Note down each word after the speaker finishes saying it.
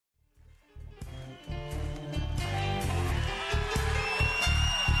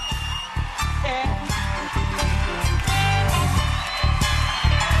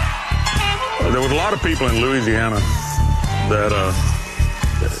There was a lot of people in Louisiana that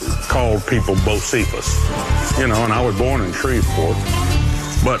called people Bocephus, you know, and I was born in Shreveport.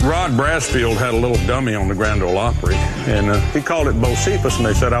 But Rod Brasfield had a little dummy on the Grand Ole Opry, and he called it Bocephus, and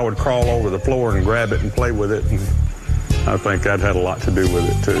they said I would crawl over the floor and grab it and play with it, and I think that had a lot to do with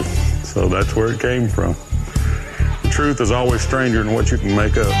it, too. So that's where it came from. The truth is always stranger than what you can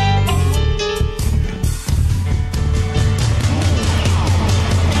make up.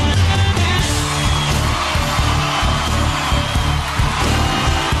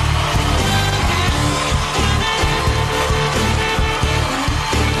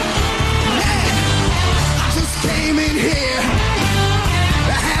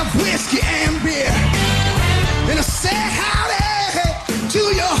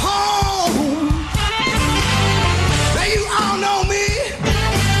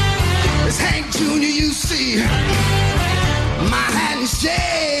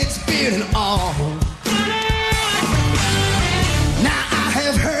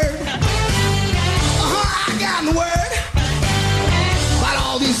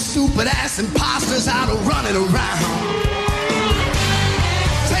 Imposters out of running around.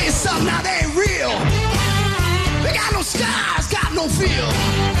 Tell you something, now they ain't real. They got no scars, got no feel.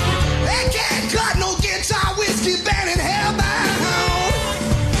 They can't cut no guitar, whiskey, band, and hellbound.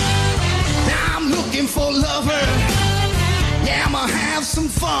 Now I'm looking for a lover. Yeah, I'ma have some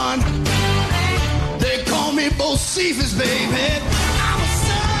fun. They call me Bocephus, baby. I'm a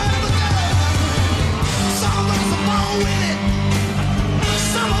son of a gun. Some of us are born with it.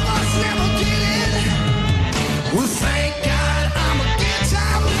 Some of us never get it. Well, thank God I'm a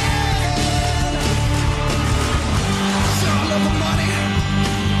guitar man. Sure I love the money.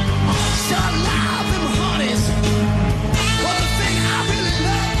 Sure I love them honeys. But the thing I really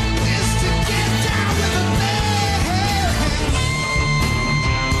love is to get down with a man.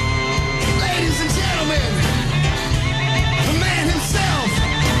 Ladies and gentlemen, the man himself,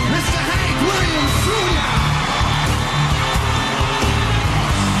 Mr. Hank Williams Jr.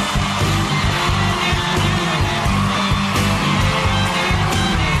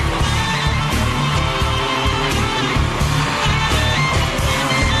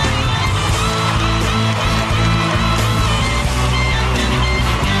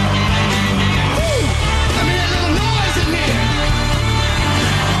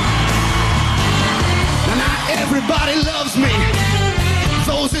 Everybody loves me.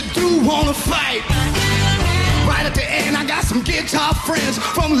 Those that do wanna fight. Right at the end, I got some guitar friends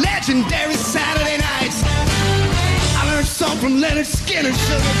from legendary Saturday nights. I learned some from Leonard Skinner,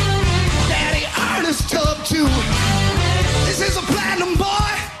 sugar. Daddy Ernest Tubb too. This is a platinum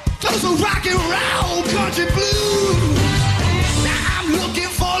boy. Those are rock and roll country blues. Now I'm looking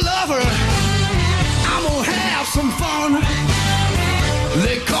for a lover. I'm gonna have some fun.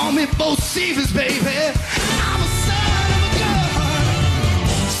 They call me Bocephus, baby. I'm a son of a gun.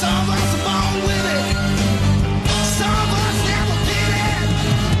 Some of us are born with it. Some of us never get it.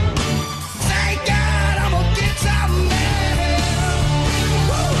 Thank God I'm a guitar man.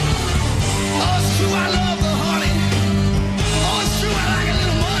 Woo. Oh, it's true I love the honey. Oh, it's true I like a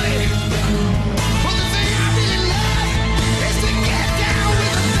little money. But the thing I really love is to get down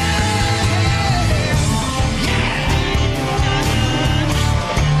with the band. Yeah.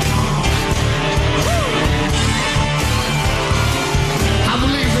 I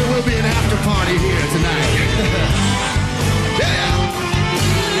believe there will be an after party here tonight. Yeah.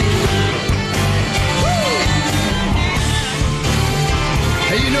 Woo.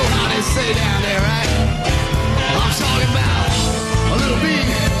 Hey, you know how they say down there, right? I'm talking about a little B,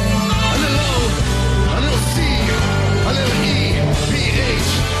 a little O, a little C, a little E, P, H,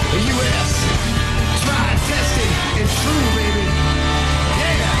 a U-S. Tried, tested, and true, baby.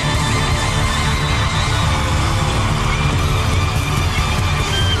 Yeah.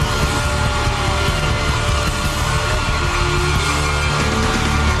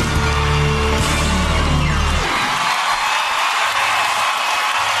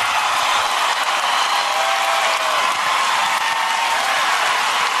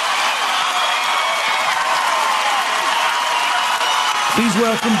 Please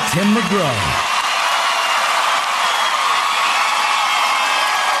welcome Tim McGraw.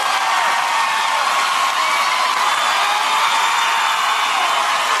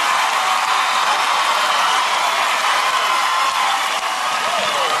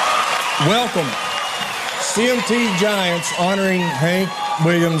 Welcome, CMT Giants honoring Hank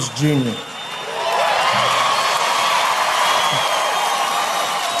Williams Jr.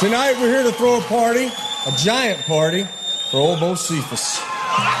 Tonight we're here to throw a party, a giant party, for old Bocephus.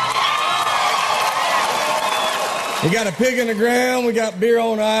 We got a pig in the ground, we got beer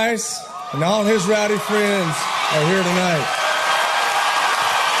on ice, and all his rowdy friends are here tonight.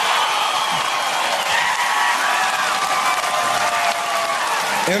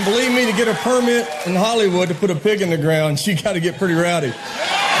 And believe me, to get a permit in Hollywood to put a pig in the ground, you got to get pretty rowdy.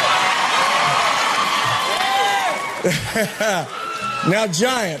 Now,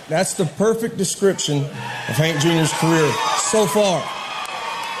 giant, that's the perfect description of Hank Jr.'s career so far.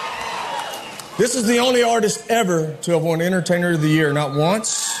 This is the only artist ever to have won Entertainer of the Year, not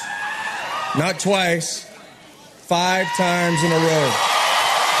once, not twice, 5 times in a row.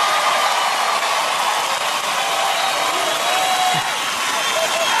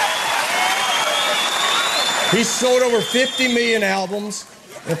 He's sold over 50 million albums,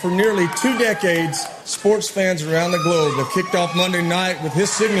 and for nearly 2 decades, sports fans around the globe have kicked off Monday night with his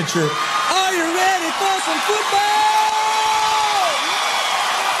signature, "Are you ready for some football?"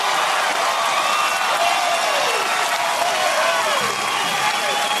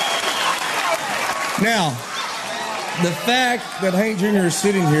 Now, the fact that Hank Jr. is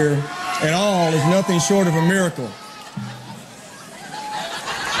sitting here at all is nothing short of a miracle.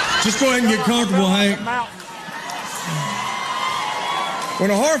 Just go ahead and get comfortable, Hank. When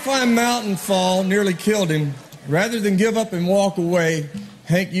a horrifying mountain fall nearly killed him, rather than give up and walk away,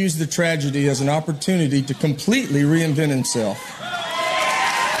 Hank used the tragedy as an opportunity to completely reinvent himself.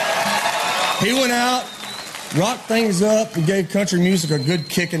 He went out, rocked things up, and gave country music a good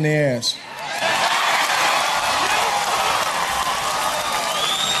kick in the ass.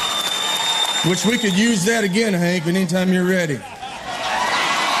 Which we could use that again, Hank, anytime you're ready.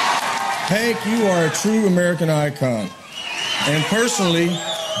 Hank, you are a true American icon. And personally,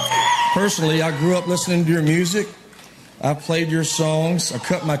 I grew up listening to your music. I played your songs. I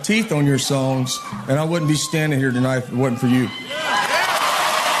cut my teeth on your songs. And I wouldn't be standing here tonight if it wasn't for you.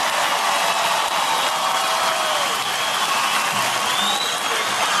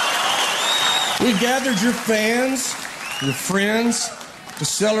 We gathered your fans, your friends, to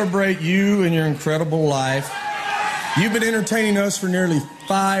celebrate you and your incredible life. You've been entertaining us for nearly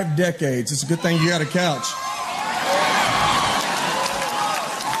 5 decades. It's a good thing you got a couch.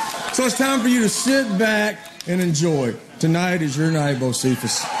 So it's time for you to sit back and enjoy. Tonight is your night,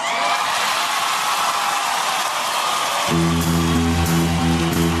 Bocephus.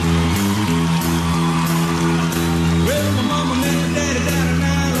 Well, my mama met my daddy down in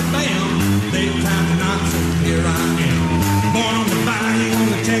Alabama. They were time to knock, so here I am. Born on the bayou on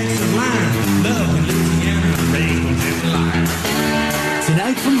the Texas line. Love in Louisiana, raised in line.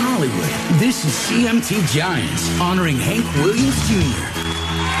 Tonight from Hollywood, this is CMT Giants honoring Hank Williams Jr.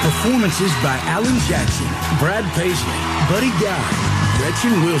 Performances by Alan Jackson, Brad Paisley, Buddy Guy,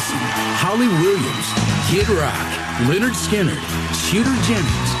 Gretchen Wilson, Holly Williams, Kid Rock, Leonard Skinner, Shooter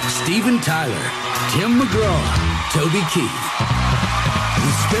Jennings, Steven Tyler, Tim McGraw, Toby Keith.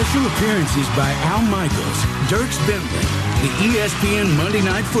 With special appearances by Al Michaels, Dierks Bentley, the ESPN Monday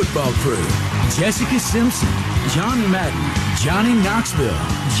Night Football crew, Jessica Simpson, John Madden, Johnny Knoxville,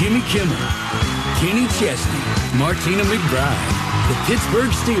 Jimmy Kimmel, Kenny Chesney, Martina McBride, the Pittsburgh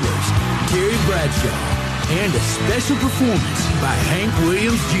Steelers, Terry Bradshaw, and a special performance by Hank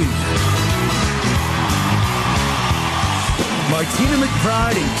Williams Jr. Martina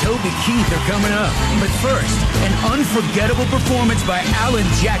McBride and Toby Keith are coming up. But first, an unforgettable performance by Alan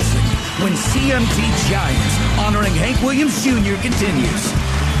Jackson when CMT Giants honoring Hank Williams Jr. continues.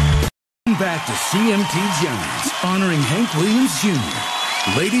 Back to CMT Giants honoring Hank Williams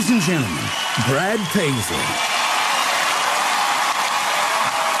Jr. Ladies and gentlemen, Brad Paisley.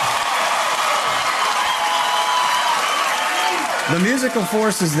 The musical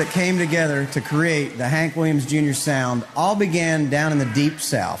forces that came together to create the Hank Williams Jr. sound all began down in the Deep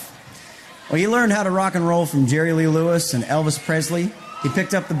South. Well, he learned how to rock and roll from Jerry Lee Lewis and Elvis Presley. He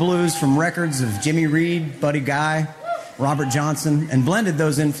picked up the blues from records of Jimmy Reed, Buddy Guy, Robert Johnson, and blended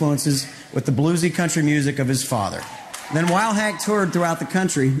those influences with the bluesy country music of his father. Then while Hank toured throughout the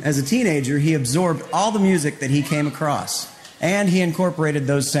country, as a teenager, he absorbed all the music that he came across, and he incorporated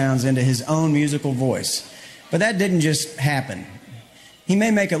those sounds into his own musical voice. But that didn't just happen. He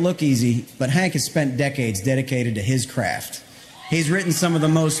may make it look easy, but Hank has spent decades dedicated to his craft. He's written some of the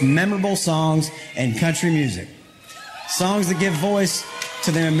most memorable songs in country music. Songs that give voice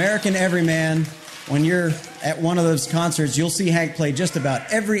to the American everyman. When you're at one of those concerts, you'll see Hank play just about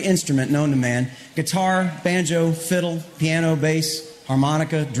every instrument known to man: guitar, banjo, fiddle, piano, bass,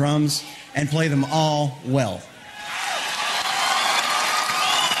 harmonica, drums, and play them all well.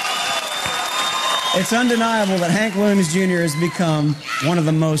 It's undeniable that Hank Williams Jr. has become one of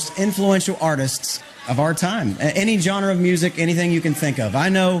the most influential artists of our time. Any genre of music, anything you can think of. I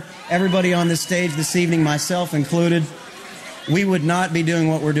know everybody on this stage this evening, myself included, We would not be doing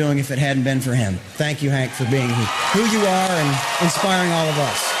what we're doing if it hadn't been for him. Thank you, Hank, for being who you are and inspiring all of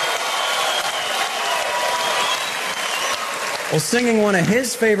us. Well, singing one of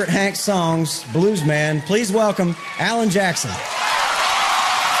his favorite Hank songs, Blues Man, please welcome Alan Jackson.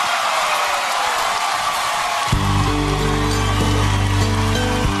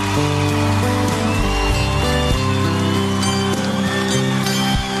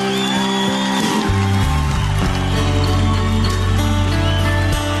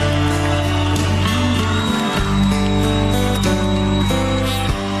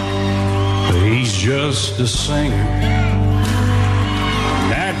 He's just a singer,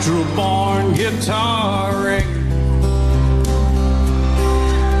 natural born guitar rig.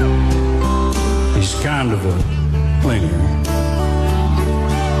 He's kind of a clinger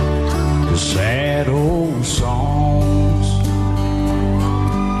to sad old songs.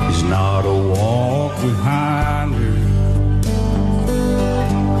 He's not a walk behind her.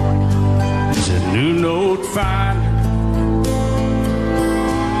 He's a new note finder.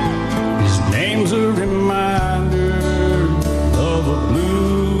 His name's a reminder of a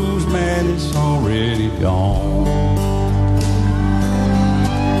blues man that's already gone.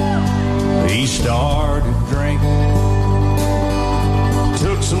 He started drinking,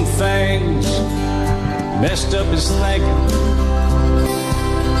 took some things, messed up his thinking.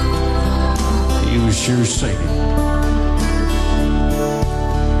 He was sure singing.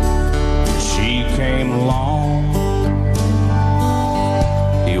 She came along,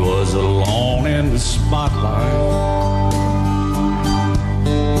 he was alone in the spotlight.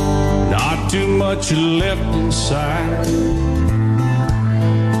 Not too much left inside.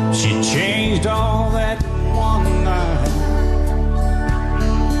 She changed all that one night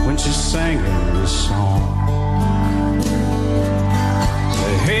when she sang this song.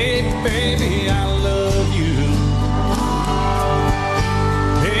 Say, hey baby, I love you.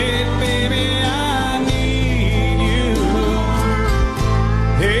 Hey baby, I need you.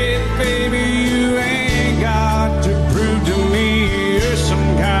 Hey baby, you ain't got to prove to me you're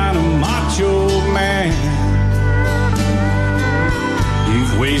some kind of macho man.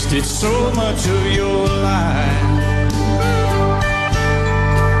 You've wasted so much of your life.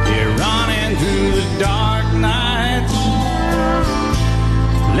 You're running through the dark nights.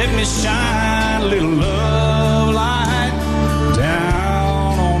 Let me shine a little love light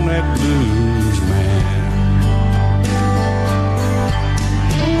down on that blues man.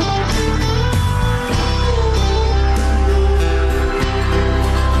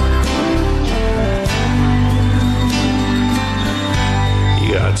 He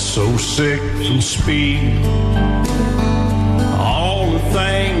got so sick from speed, all the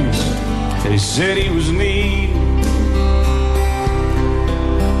things that he said he was needing.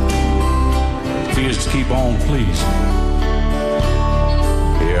 He has to keep on pleasing.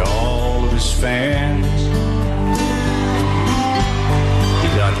 Yeah, all of his fans. He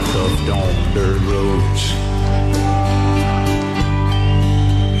got cuffed on dirt roads.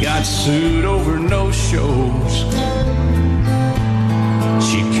 Got sued over no shows.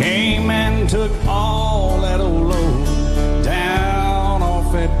 She came and took all that old load down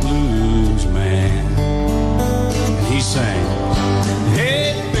off that blues man. And he sang,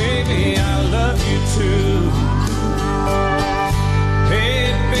 hey baby, I love you too.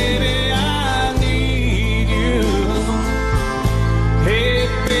 Hey baby, I need you. Hey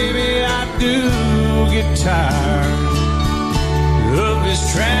baby, I do get tired of this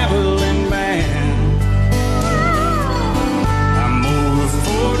traveling man. I'm over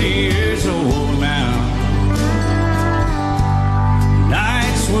 40 years old now.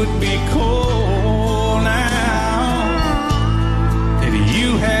 Nights would be cold now if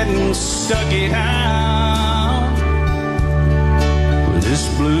you hadn't stuck it out with this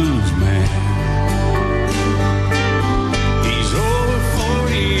blues man. He's over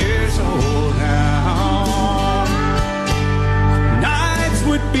 40 years old now. Nights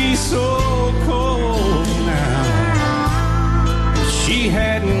would be so cold now if she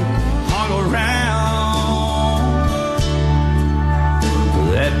hadn't hung around for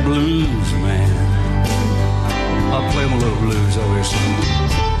that blues man. I'll play him a little blues over here sometime.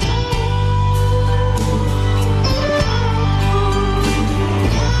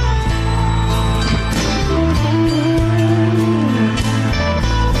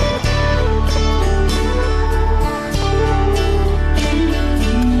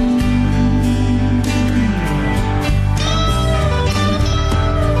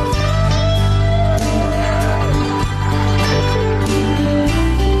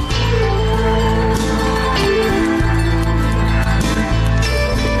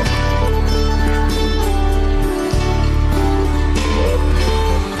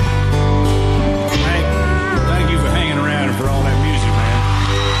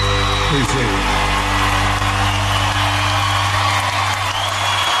 Appreciate it.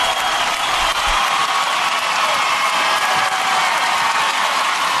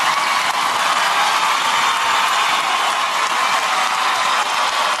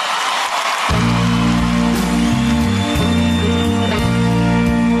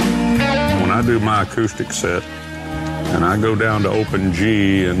 I do my acoustic set, and I go down to open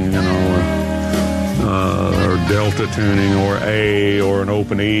G and, you know, or delta tuning or A or an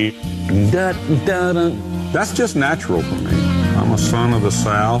open E. That's just natural for me. I'm a son of the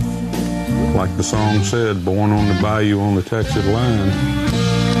South, like the song said, born on the bayou on the Texas line,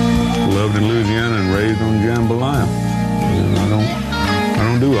 loved in Louisiana and raised on jambalaya. You know, I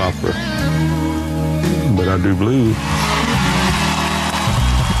don't do opera, but I do blues.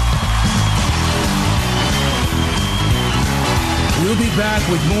 We'll be back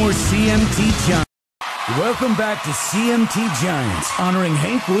with more CMT Giants. Welcome back to CMT Giants, honoring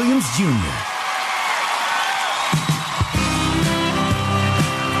Hank Williams Jr.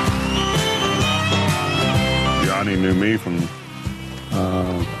 Johnny knew me from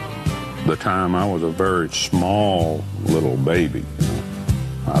the time I was a very small little baby.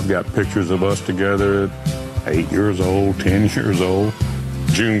 I've got pictures of us together at 8 years old, 10 years old.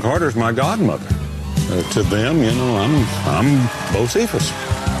 June Carter's my godmother. To them, you know, I'm Bocephus.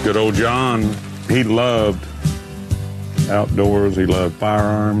 Good old John, he loved outdoors, he loved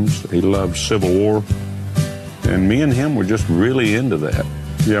firearms, he loved Civil War, and me and him were just really into that.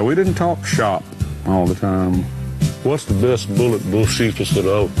 Yeah, we didn't talk shop all the time. What's the best bullet, Bocephus, that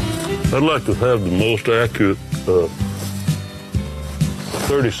I'd like to have the most accurate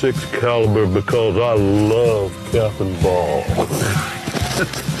 36 caliber because I love cap and ball.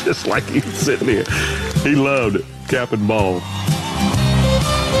 Just like he's sitting here. He loved it, cap and ball.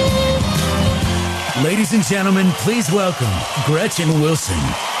 Ladies and gentlemen, please welcome Gretchen Wilson.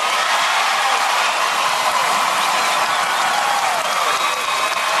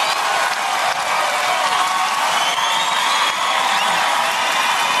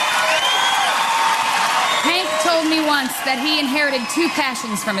 Hank told me once that he inherited two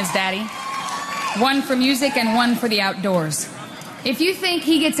passions from his daddy, one for music and one for the outdoors. If you think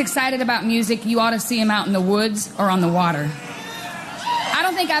he gets excited about music, you ought to see him out in the woods or on the water. I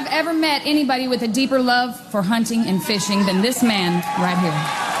don't think I've ever met anybody with a deeper love for hunting and fishing than this man right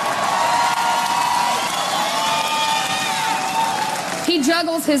here. He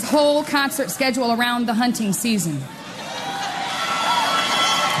juggles his whole concert schedule around the hunting season.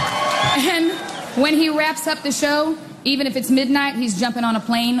 And when he wraps up the show, even if it's midnight, he's jumping on a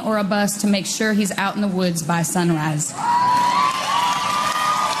plane or a bus to make sure he's out in the woods by sunrise.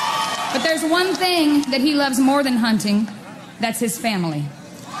 But there's one thing that he loves more than hunting. That's his family.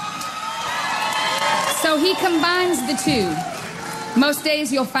 So he combines the two. Most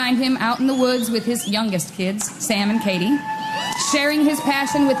days you'll find him out in the woods with his youngest kids, Sam and Katie, sharing his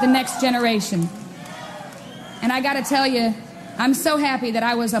passion with the next generation. And I gotta tell you, I'm so happy that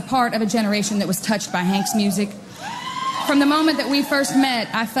I was a part of a generation that was touched by Hank's music. From the moment that we first met,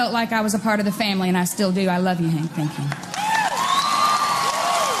 I felt like I was a part of the family, and I still do. I love you, Hank. Thank you.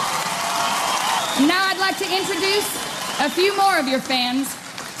 Now I'd like to introduce a few more of your fans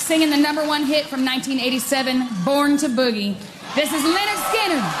singing the #1 hit from 1987, Born to Boogie. This is Leonard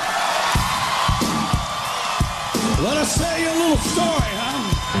Skinner. Let us tell you a little story, huh?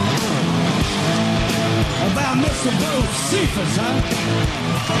 About Mr. Bocephus, huh?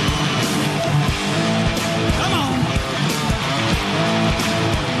 Come on.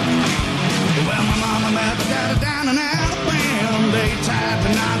 Well, my mama met my daddy down in Alabama. They tied the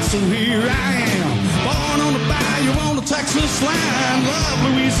knot, so here I am. Born on the bayou on the Texas line. Love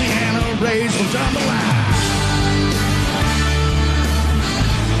Louisiana, raised from jambalaya.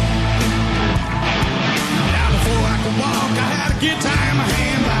 Now before I could walk, I had a guitar in my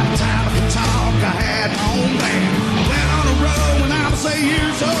hand. By the time I could talk, I had my own band. I went on the road when I was 8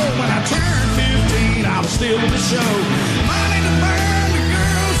 years old. When I turned 15, I was still in the show. Money to burn, the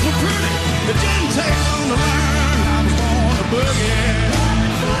girls were pretty. It didn't take long to learn. I was born to boogie.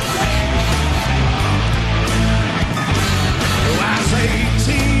 I was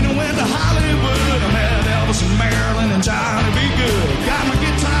 18 and went to Hollywood. I met Elvis and Marilyn and Johnny B. Good. Got my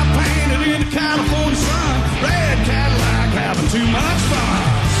guitar painted in the California sun. Red Cadillac, having too much fun.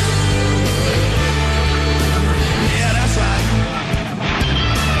 Yeah, that's right.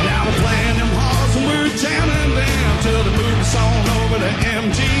 Now we're playing them halls and we're jamming them till the movie's on over to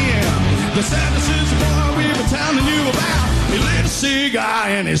MGM. The sadness is the boy we were telling you about. He lit a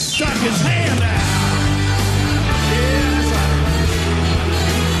cigar and he stuck his hand out.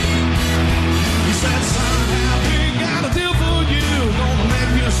 Said, son, how big got a deal for you? Gonna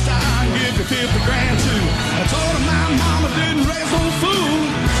make you a star,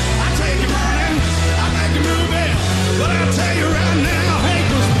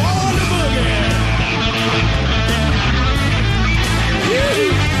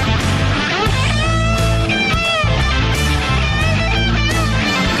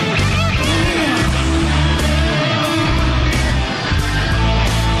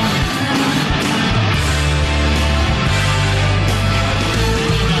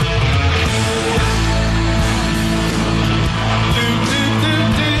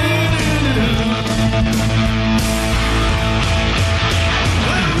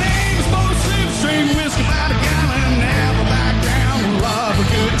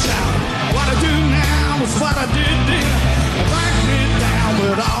 I did. Back me down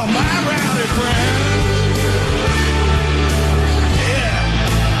with all my rowdy friends. Yeah.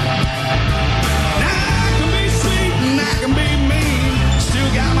 Now I can be sweet and I can be mean. Still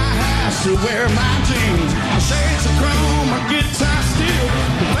got my house to wear my jeans. My shades of chrome, my guitar steel.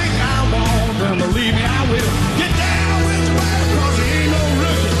 You think I won't, then believe me I will. Get down with your wife, cause he ain't no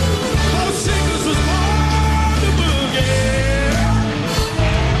rookie. Both singers was born to boogie.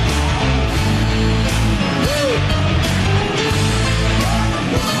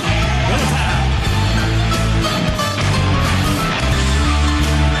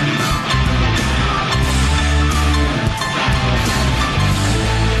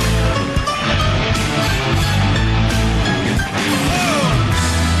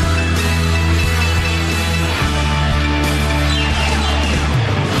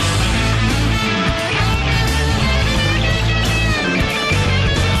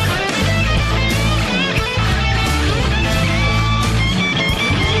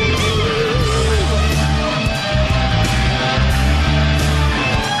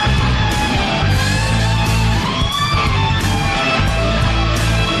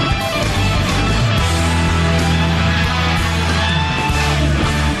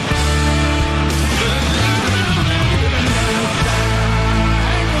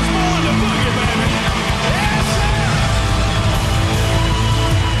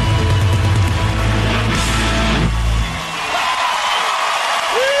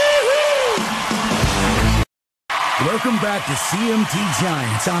 Welcome back to CMT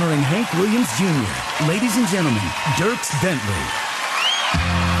Giants, honoring Hank Williams Jr. Ladies and gentlemen, Dierks Bentley.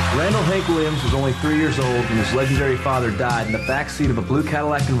 Randall Hank Williams was only 3 years old when his legendary father died in the backseat of a blue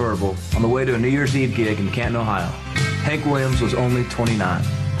Cadillac convertible on the way to a New Year's Eve gig in Canton, Ohio. Hank Williams was only 29.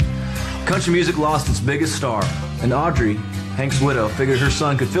 Country music lost its biggest star, and Audrey, Hank's widow, figured her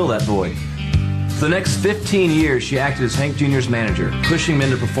son could fill that void. For the next 15 years, she acted as Hank Jr.'s manager, pushing him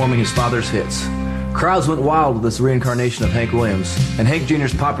into performing his father's hits. Crowds went wild with this reincarnation of Hank Williams, and Hank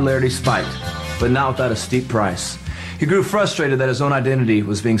Jr.'s popularity spiked, but not without a steep price. He grew frustrated that his own identity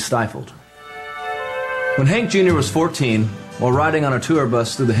was being stifled. When Hank Jr. was 14, while riding on a tour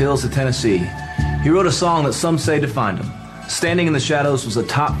bus through the hills of Tennessee, he wrote a song that some say defined him. Standing in the Shadows was a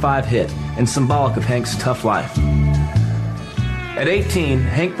top 5 hit and symbolic of Hank's tough life. At 18,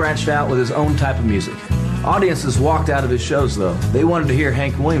 Hank branched out with his own type of music. Audiences walked out of his shows, though. They wanted to hear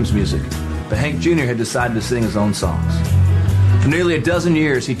Hank Williams music, but Hank Jr. had decided to sing his own songs. For nearly a dozen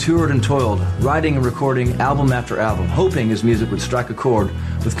years, he toured and toiled, writing and recording album after album, hoping his music would strike a chord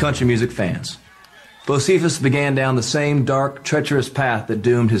with country music fans. Bocephus began down the same dark, treacherous path that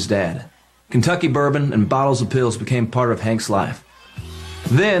doomed his dad. Kentucky bourbon and bottles of pills became part of Hank's life.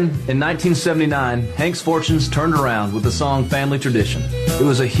 Then, in 1979, Hank's fortunes turned around with the song Family Tradition. It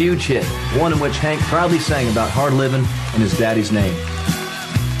was a huge hit, one in which Hank proudly sang about hard living in his daddy's name.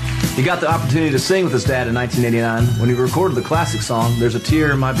 He got the opportunity to sing with his dad in 1989 when he recorded the classic song, There's a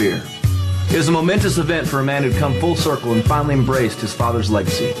Tear in My Beer. It was a momentous event for a man who'd come full circle and finally embraced his father's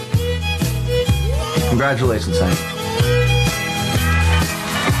legacy. Congratulations, Hank.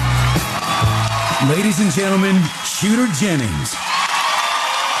 Ladies and gentlemen, Shooter Jennings.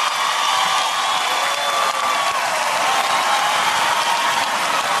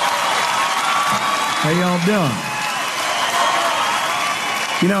 How y'all doing?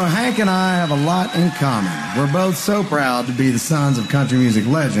 You know, Hank and I have a lot in common. We're both so proud to be the sons of country music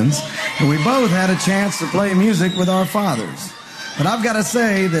legends, and we both had a chance to play music with our fathers. But I've got to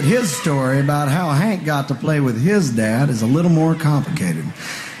say that his story about how Hank got to play with his dad is a little more complicated.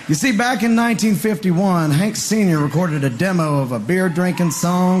 You see, back in 1951, Hank Sr. recorded a demo of a beer-drinking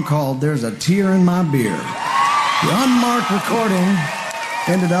song called There's a Tear in My Beer. The unmarked recording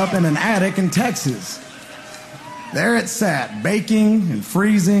ended up in an attic in Texas. There it sat, baking and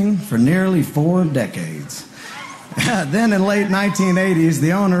freezing for nearly 4 decades. Then in late 1980s,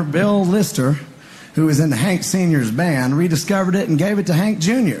 the owner, Bill Lister, who was in Hank Sr.'s band, rediscovered it and gave it to Hank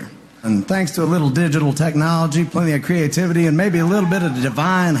Jr. And thanks to a little digital technology, plenty of creativity, and maybe a little bit of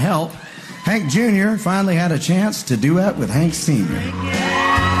divine help, Hank Jr. finally had a chance to duet with Hank Sr.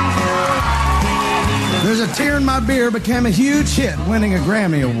 There's a Tear in My Beer became a huge hit, winning a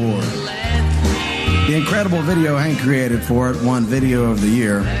Grammy Award. The incredible video Hank created for it won Video of the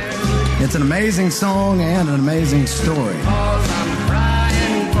Year. It's an amazing song and an amazing story.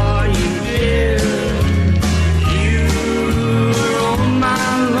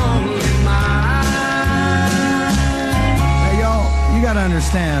 Hey, y'all, you got to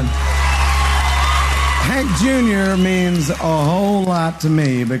understand, Hank Jr. means a whole lot to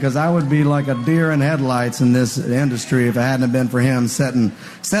me because I would be like a deer in headlights in this industry if it hadn't been for him setting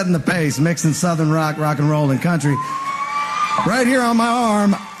the pace, mixing southern rock, rock and roll, and country. Right here on my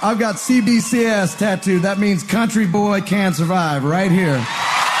arm, I've got CBCS tattooed. That means Country Boy Can't Survive, right here.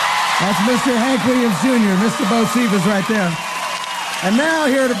 That's Mr. Hank Williams Jr., Mr. Bo Cephas right there. And now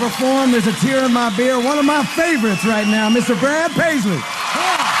here to perform, there's a tear in my beer, one of my favorites right now, Mr. Brad Paisley.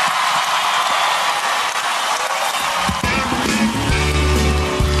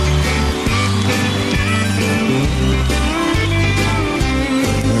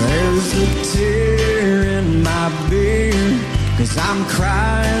 There's a tear in my beer, 'cause I'm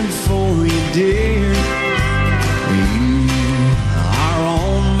crying for you, dear. You are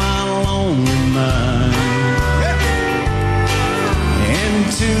on my lonely mind.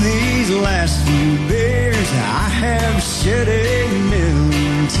 And to these last few beers, I have shed a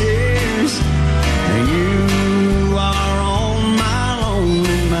million tears. You are on my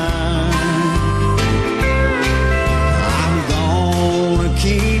lonely mind. I'm gonna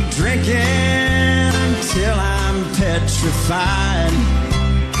keep drinking until I'm petrified,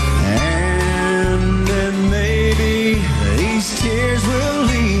 and then maybe these tears will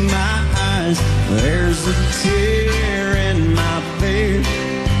leave my eyes. There's a tear in my beer,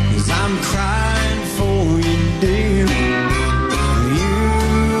 'cause I'm crying for you, dear.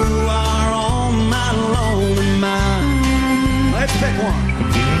 You are on my lonely mind. Let's pick one.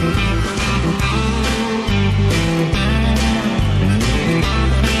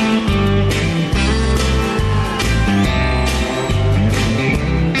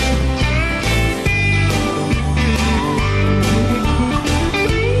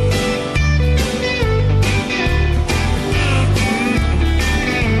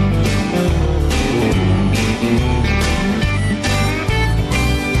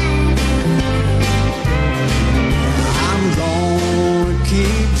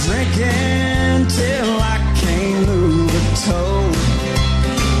 Drinking till I can't move a toe,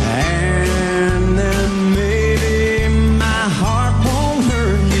 and then maybe my heart won't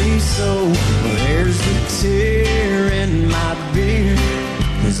hurt me so. There's a tear in my beer,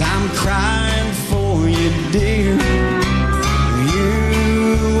 'cause I'm crying for you, dear.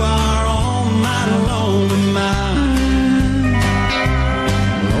 You are on my lonely mind.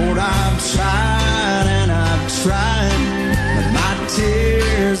 Lord, I've tried and I've tried, but my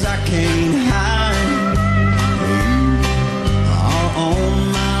tears I can't hide. You are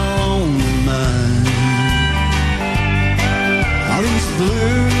on my lonely mind. All these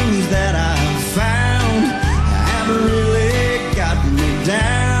blues that I've found have really got me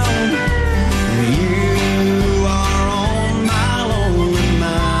down. You are on my lonely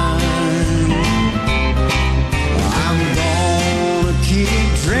mind. I'm gonna keep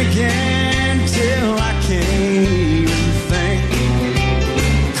drinking till I can't even think.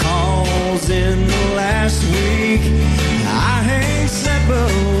 In the last week, I ain't slept but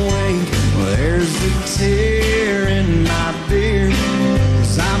wink. Well, there's a tear in my beer,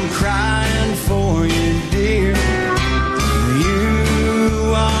 'cause I'm crying for you, dear.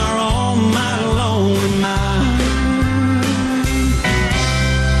 You are on my lonely mind.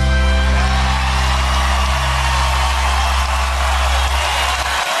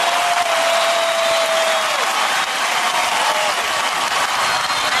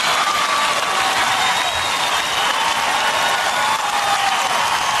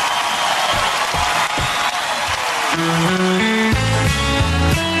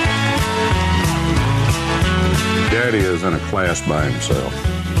 Daddy is in a class by himself.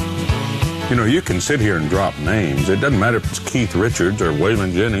 You know, you can sit here and drop names. It doesn't matter if it's Keith Richards or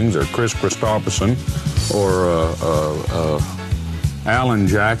Waylon Jennings or Chris Christopherson or Alan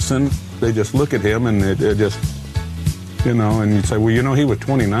Jackson. They just look at him and it just, you know, and you say, well, you know, he was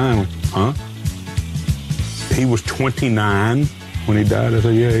 29. Huh? He was 29 when he died? I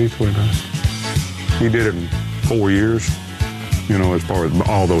said, yeah, he's 29. He did it in 4 years, you know, as far as,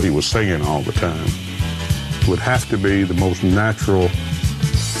 although he was singing all the time. Would have to be the most natural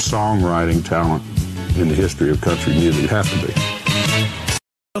songwriting talent in the history of country music. It'd have to be.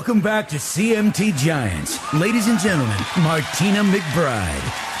 Welcome back to CMT Giants. Ladies and gentlemen, Martina McBride.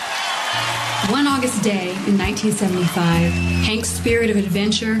 One August day in 1975, Hank's spirit of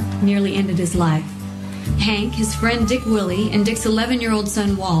adventure nearly ended his life. Hank, his friend Dick Willie, and Dick's 11-year-old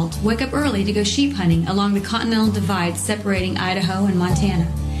son Walt wake up early to go sheep hunting along the Continental Divide separating Idaho and Montana.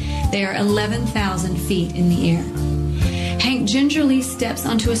 They are 11,000 feet in the air. Hank gingerly steps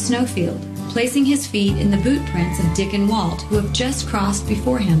onto a snowfield, placing his feet in the boot prints of Dick and Walt, who have just crossed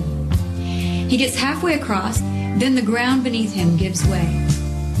before him. He gets halfway across, then the ground beneath him gives way.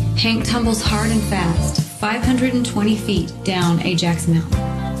 Hank tumbles hard and fast, 520 feet down Ajax Mountain.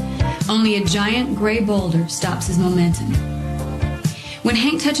 Only a giant gray boulder stops his momentum. When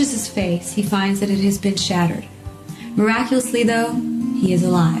Hank touches his face, he finds that it has been shattered. Miraculously, though, he is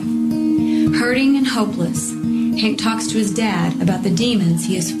alive. Hurting and hopeless, Hank talks to his dad about the demons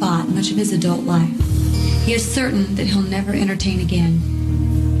he has fought much of his adult life. He is certain that he'll never entertain again.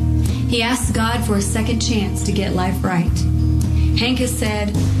 He asks God for a second chance to get life right. Hank has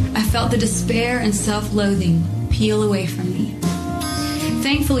said, "I felt the despair and self-loathing peel away from me."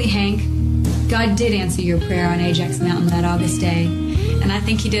 Thankfully, Hank, God did answer your prayer on Ajax Mountain that August day, and I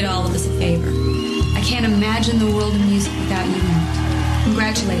think he did all of us a favor. I can't imagine the world of music without you in it.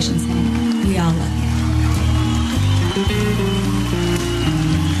 Congratulations, Hank. We all love you.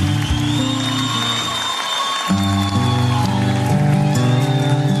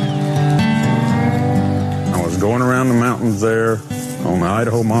 I was going around the mountains there on the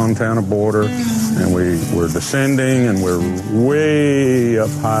Idaho-Montana border, and we were descending, and we're way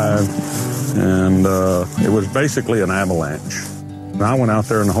up high, and it was basically an avalanche. And I went out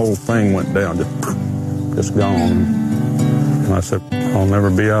there, and the whole thing went down, just gone. And I said, I'll never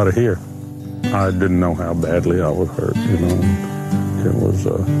be out of here. I didn't know how badly I was hurt, you know.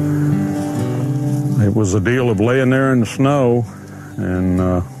 It was a deal of laying there in the snow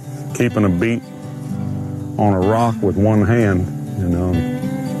and keeping a beat on a rock with one hand, you know.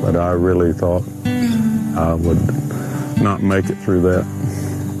 But I really thought I would not make it through that.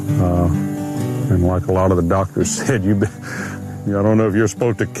 And like a lot of the doctors said, I don't know if you're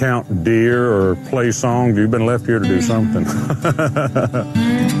supposed to count deer or play songs. You've been left here to do something.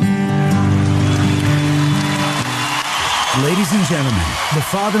 Ladies and gentlemen, the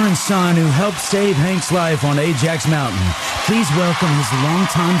father and son who helped save Hank's life on Ajax Mountain, please welcome his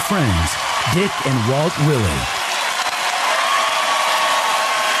longtime friends, Dick and Walt Willey.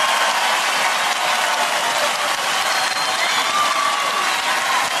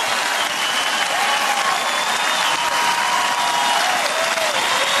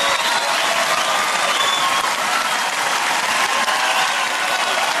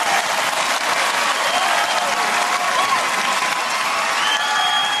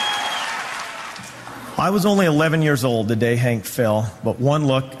 I was only 11 years old the day Hank fell, but one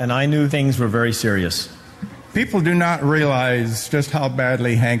look and I knew things were very serious. People do not realize just how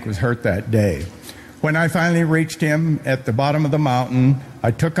badly Hank was hurt that day. When I finally reached him at the bottom of the mountain,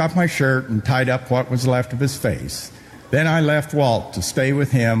 I took off my shirt and tied up what was left of his face. Then I left Walt to stay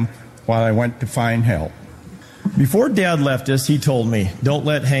with him while I went to find help. Before Dad left us, he told me, "Don't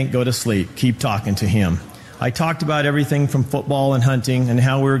let Hank go to sleep. Keep talking to him." I talked about everything from football and hunting and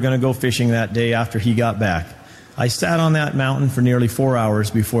how we were going to go fishing that day after he got back. I sat on that mountain for nearly 4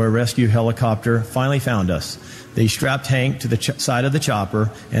 hours before a rescue helicopter finally found us. They strapped Hank to the side of the chopper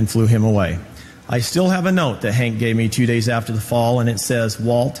and flew him away. I still have a note that Hank gave me 2 days after the fall, and it says,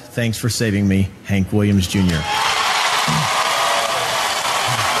 "Walt, thanks for saving me, Hank Williams Jr."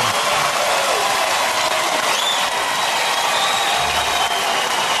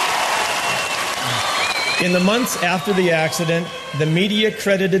 In the months after the accident, the media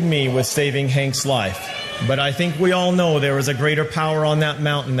credited me with saving Hank's life. But I think we all know there was a greater power on that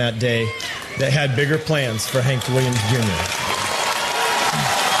mountain that day that had bigger plans for Hank Williams Jr.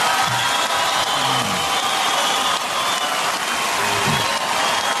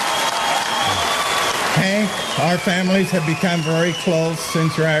 Hank, our families have become very close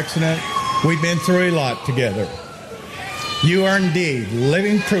since your accident. We've been through a lot together. You are indeed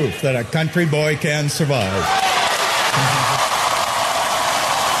living proof that a country boy can survive.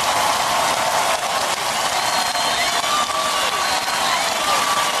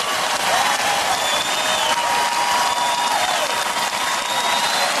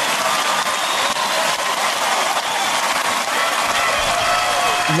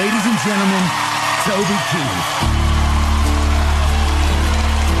 Ladies and gentlemen, Toby Keith.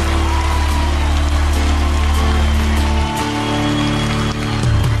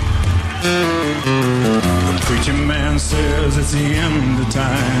 The preacher man says it's the end of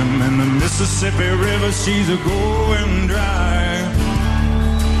time, and the Mississippi River, she's a-going dry.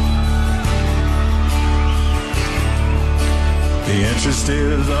 The interest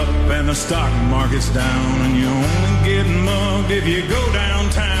is up and the stock market's down, and you only get mugged if you go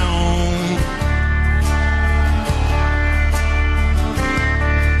downtown.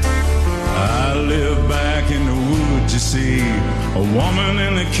 I live back in the woods, you see, a woman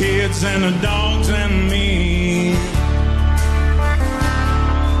and the kids and the dogs and me.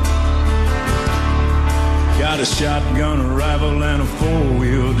 Got a shotgun, a rifle, and a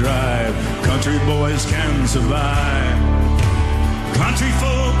four-wheel drive. Country boys can survive. Country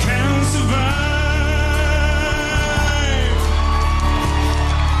folk can survive.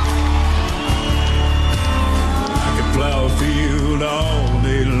 I could plow a field all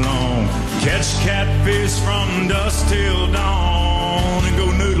day long, catch catfish from dusk till dawn, and go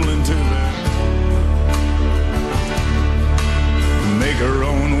noodling to them. Make our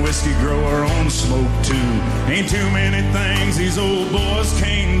own whiskey, grow our own smoke too. Ain't too many things these old boys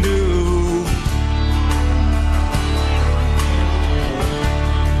can't do.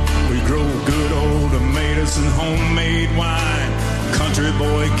 We grow good old tomatoes and homemade wine. Country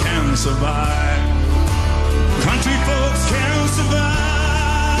boy can survive. Country folks can survive.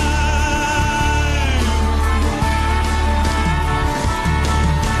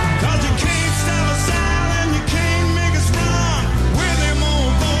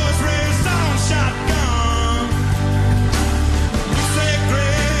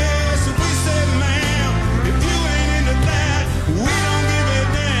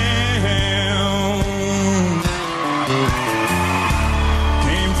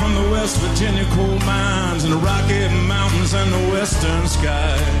 Virginia coal mines and the Rocky Mountains and the western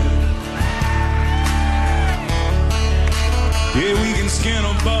sky. Yeah, we can skin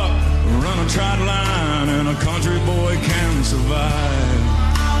a buck, run a trot line, and a country boy can survive.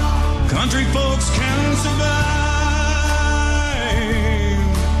 Country folks can survive.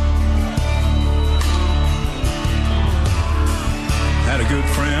 Had a good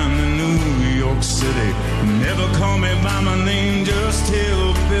friend in New York City, never called me by my name, just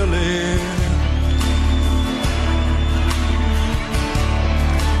Hillbilly.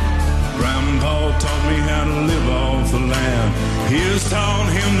 Grandpa taught me how to live off the land. Here's taught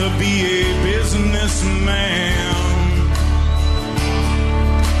him to be a businessman.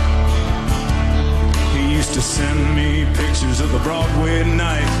 He used to send me pictures of the Broadway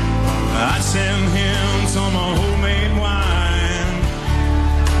night. I'd send him some homemade wine.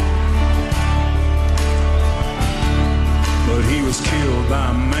 But he was killed by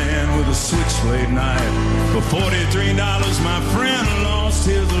a man with a switchblade knife. For $43, my friend lost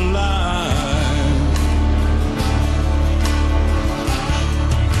his life.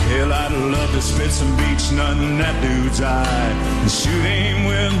 Hell, I'd love to spit some beach nut in that dude's eye and shoot him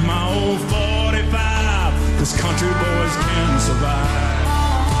with my old 45. 'Cause country boys can survive.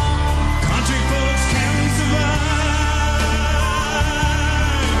 Country folks can survive.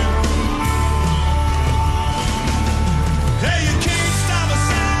 Hey, you can't stop us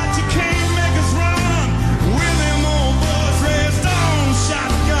out, you can't make us run. We're them old boys raised on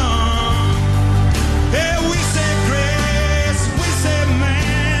shotgun. Hey, we say grace, we say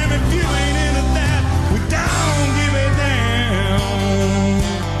man. If you ain't into that, we don't give a damn.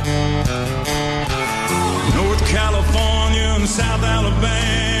 North California and South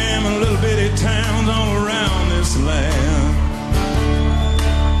Alabama, little bitty towns all around this land.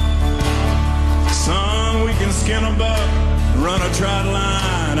 Son, we can skin a buck, run a trot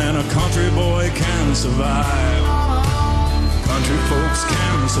line, and a country boy can survive. Country folks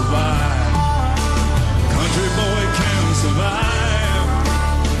can survive. Country boy can survive.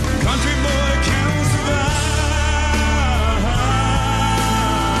 Country boy can survive.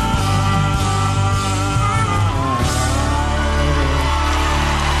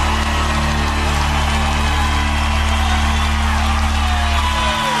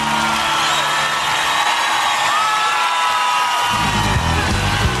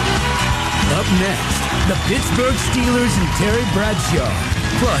 Up next, the Pittsburgh Steelers and Terry Bradshaw,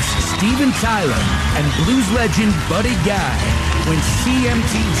 plus Steven Tyler and blues legend Buddy Guy, when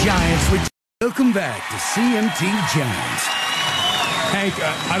CMT Giants return. Welcome back to CMT Giants. Hank,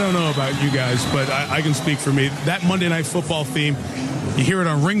 I don't know about you guys, but I can speak for me. That Monday Night Football theme, you hear it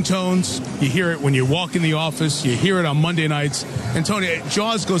on ringtones, you hear it when you walk in the office, you hear it on Monday nights. And Tony,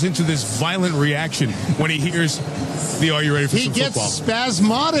 Jaws goes into this violent reaction when he hears the "Are you ready for some football?" He gets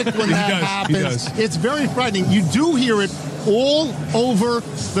spasmodic when that happens. It's very frightening. You do hear it all over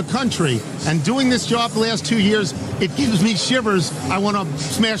the country. And doing this job the last 2 years, it gives me shivers. I want to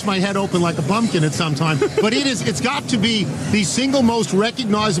smash my head open like a pumpkin at some time. But it's got to be the single most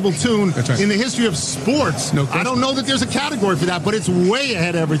recognizable tune in the history of sports. No, I don't know that there's a category for that, but it's way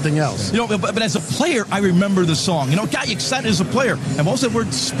ahead of everything else. You know, but as a player, I remember the song. You know, it got you excited as a player. And what was that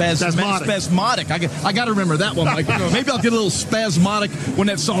word? Spasmodic. I got to remember that one, Mike. Maybe I'll get a little spasmodic when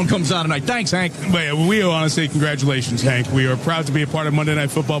that song comes out tonight. Thanks, Hank. But we want to say congratulations, Hank. We are proud to be a part of Monday Night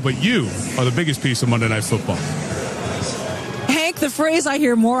Football, but you are the biggest piece of Monday Night Football. Hank, the phrase I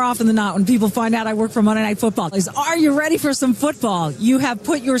hear more often than not when people find out I work for Monday Night Football is, "Are you ready for some football?" You have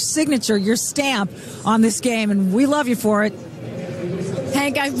put your signature, your stamp on this game, and we love you for it.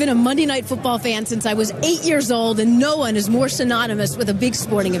 Hank, I've been a Monday Night Football fan since I was 8 years old, and no one is more synonymous with a big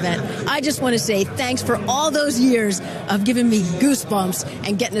sporting event. I just want to say thanks for all those years of giving me goosebumps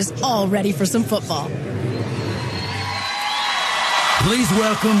and getting us all ready for some football. Please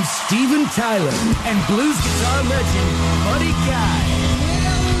welcome Steven Tyler and blues guitar legend Buddy Guy.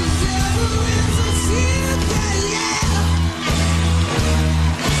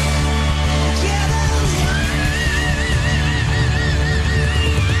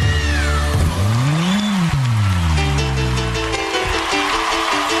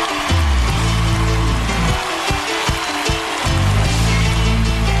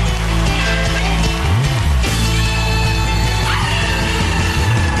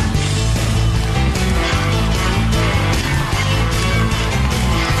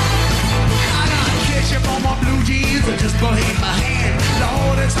 Just put in my hand.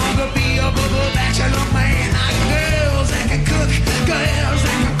 Lord, it's hard to be a bachelor man. I got girls that can cook, girls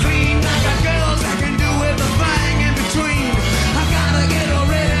that can clean. I got girls that can do everything in between. I gotta get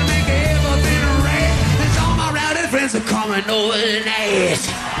ready to make everything right. There's all my rowdy friends are coming over tonight.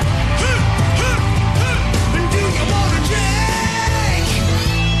 Do you wanna drink?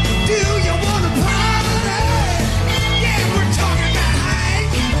 Do you wanna party? Yeah, we're talking about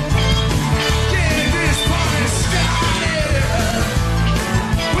Hank. Yeah, this party's started.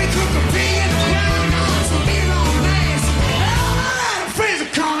 We cook a pig in the ground, on some beer on ice. All my friends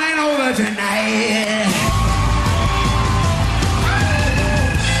are coming over tonight.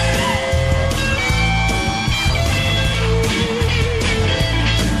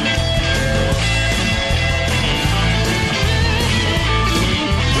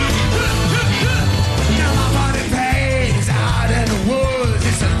 Now my body pays out in the woods.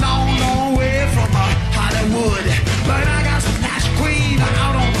 It's a long, long way from Hollywood. But I got some Nash Queen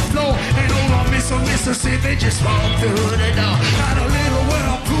out on the floor. And over Mississippi just walk through the door. Got a little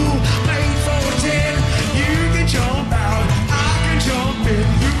whirlpool made for 10. You can jump out, I can jump in.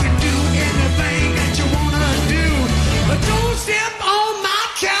 You can do anything that you wanna do. But don't step on my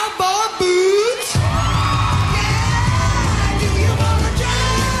cowboy boots. Yeah, do you wanna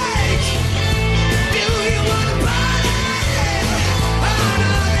drink? Do you wanna party? Oh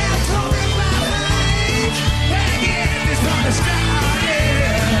no, they're talking about Hank. Hey, get this party started.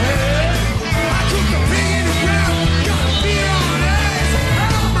 I cook a pig in the ground, got a beer on ice.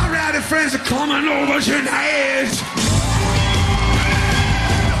 All my rowdy friends are coming over tonight.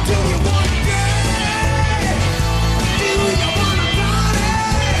 Do you wanna drink? Do you wanna party?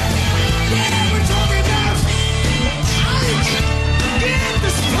 Yeah, we're talking about Hank. Get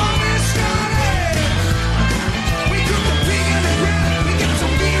this party started. We cook a pig in the ground, we got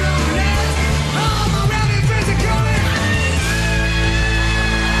some beer on ice. All my rowdy friends are coming.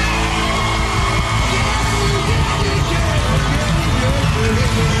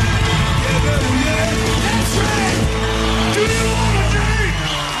 That's right. Do you wanna drink?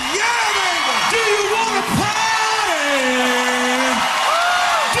 Yeah, baby. Do you wanna party?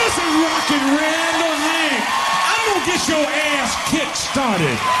 This is Rockin' Randall Hank. I'm gonna get your ass kick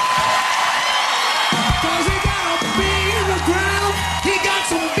started. Cause he got a beer in the ground, he got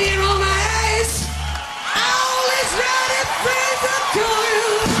some beer on the ice. All his rowdy friends are coming.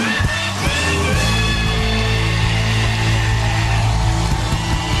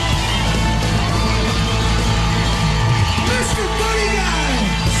 Mr. Buddy Guy.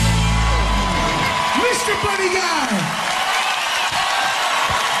 Mr. Buddy Guy.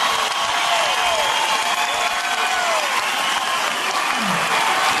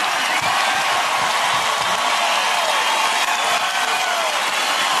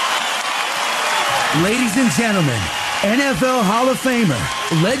 Ladies and gentlemen, NFL Hall of Famer,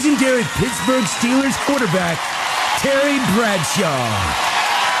 legendary Pittsburgh Steelers quarterback, Terry Bradshaw.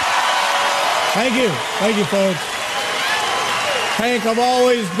 Thank you. Thank you, folks. Hank, I've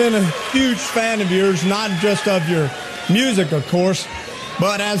always been a huge fan of yours, not just of your music, of course,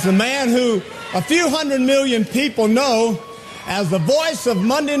 but as the man who a few 100 million people know as the voice of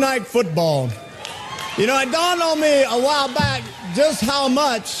Monday Night Football. You know, it dawned on me a while back just how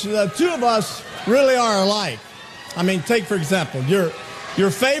much the two of us really are alike. I mean, take, for example, your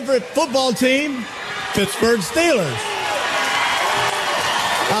favorite football team, Pittsburgh Steelers.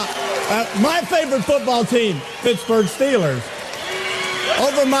 My favorite football team, Pittsburgh Steelers.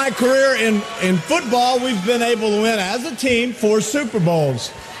 Over my career in football, we've been able to win as a team 4 Super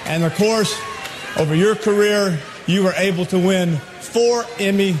Bowls. And of course, over your career, you were able to win 4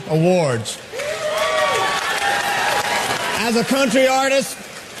 Emmy Awards. As a country artist,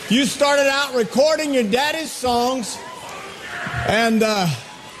 you started out recording your daddy's songs. And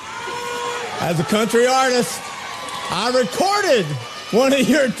as a country artist, I recorded one of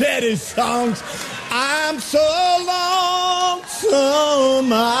your daddy's songs. I'm so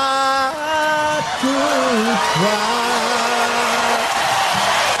lonesome I could cry.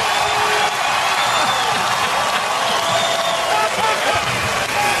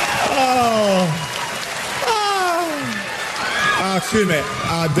 Excuse me.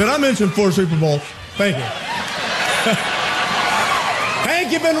 Did I mention 4 Super Bowls? Thank you.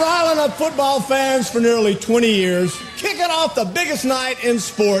 Hank, you've been riling up football fans for nearly 20 years, kicking off the biggest night in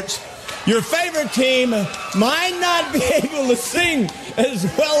sports. Your favorite team might not be able to sing as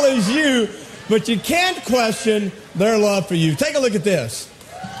well as you, but you can't question their love for you. Take a look at this.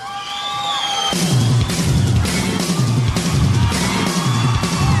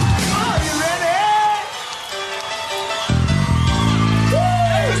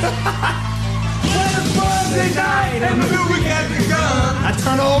 Night and the movie has begun. I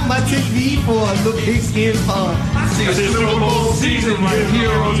turn on my TV for a little pigskin fun. I see a Super Bowl season right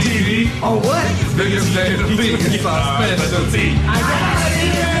here on TV. Oh, what? Biggest day of the week is our specialty. I gotta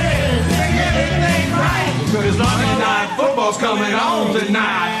be ready to get everything right. Because Monday Night Football's coming on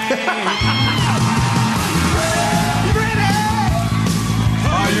tonight. You ready?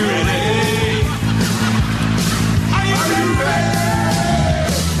 Are you ready? Are you ready?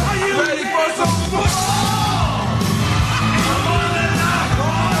 Are you ready for some football?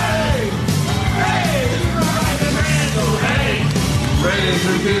 Ready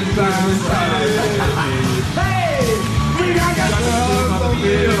to get started. Hey, we got the on the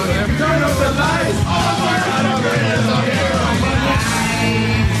field. Turn up the lights. All my God, friends are here on my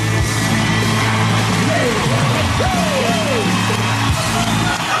night.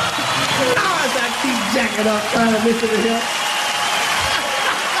 Now as I keep jacking up, trying to listen to him.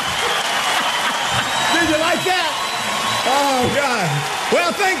 Did you like that? Oh, God.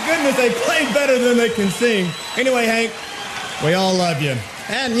 Well, thank goodness they played better than they can sing. Anyway, Hank, we all love you.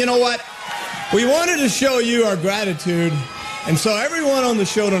 And you know what? We wanted to show you our gratitude. And so everyone on the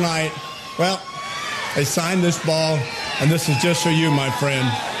show tonight, well, they signed this ball. And this is just for you, my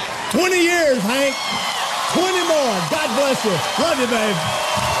friend. 20 years, Hank. 20 more. God bless you. Love you, babe.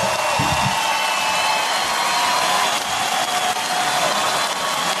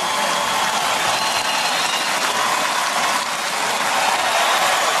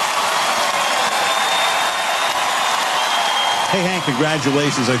 Hey, Hank,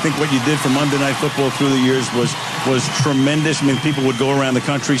 congratulations. I think what you did for Monday Night Football through the years was tremendous. I mean, people would go around the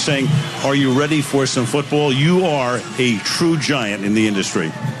country saying, are you ready for some football? You are a true giant in the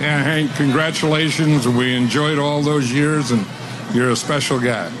industry. Yeah, Hank, congratulations. We enjoyed all those years, and you're a special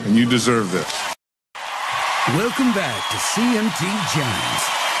guy, and you deserve this. Welcome back to CMT Giants.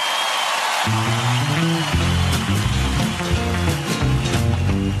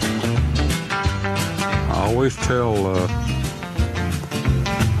 I always tell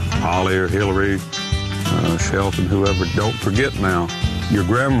Holly or Hillary, Shelton, whoever, don't forget now, your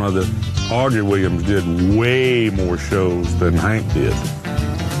grandmother, Audrey Williams, did way more shows than Hank did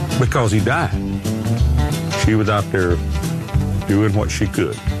because he died. She was out there doing what she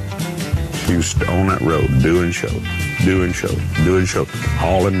could. She was on that road doing shows,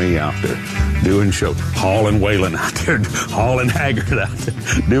 hauling me out there, doing shows, hauling Waylon out there, hauling Haggard out there,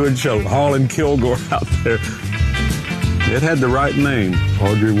 doing shows, hauling Kilgore out there. It had the right name,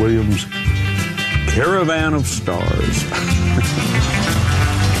 Audrey Williams' Caravan of Stars.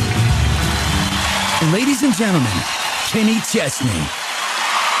 Ladies and gentlemen, Kenny Chesney.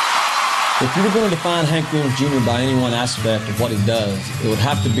 If you were going to define Hank Williams Jr. by any one aspect of what he does, it would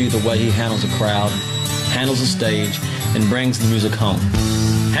have to be the way he handles a crowd, handles a stage, and brings the music home.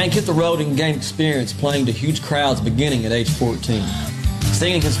 Hank hit the road and gained experience playing to huge crowds beginning at age 14.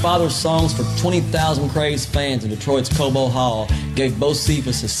 Singing his father's songs for 20,000 crazed fans in Detroit's Cobo Hall gave Bo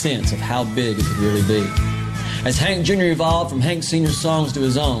Cephas a sense of how big it could really be. As Hank Jr. evolved from Hank Sr.'s songs to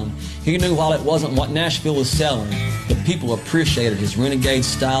his own, he knew while it wasn't what Nashville was selling, the people appreciated his renegade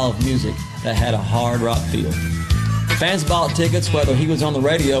style of music that had a hard rock feel. Fans bought tickets whether he was on the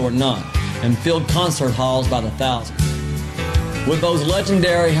radio or not, and filled concert halls by the thousands. With those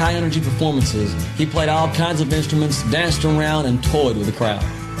legendary high-energy performances, he played all kinds of instruments, danced around, and toyed with the crowd.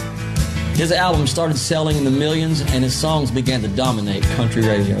 His album started selling in the millions, and his songs began to dominate country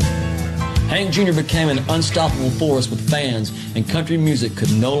radio. Hank Jr. became an unstoppable force with fans, and country music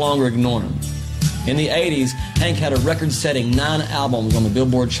could no longer ignore him. In the 80s, Hank had a record-setting 9 albums on the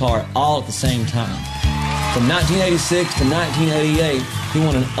Billboard chart all at the same time. From 1986 to 1988, he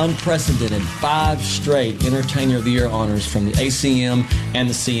won an unprecedented 5 straight Entertainer of the Year honors from the ACM and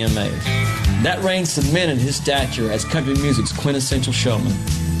the CMA. That reign cemented his stature as country music's quintessential showman.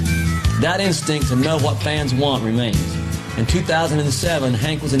 That instinct to know what fans want remains. In 2007,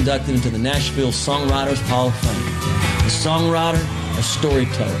 Hank was inducted into the Nashville Songwriters Hall of Fame. A songwriter, a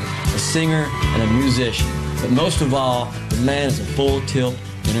storyteller, a singer, and a musician. But most of all, the man is a full-tilt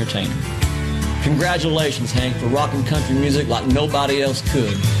entertainer. Congratulations, Hank, for rocking country music like nobody else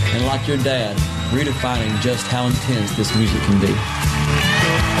could, and like your dad, redefining just how intense this music can be.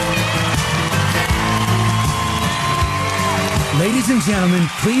 Ladies and gentlemen,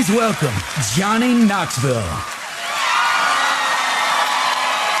 please welcome Johnny Knoxville.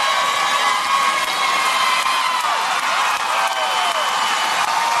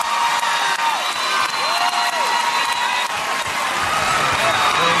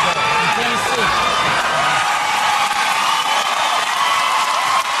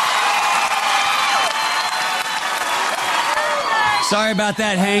 Sorry about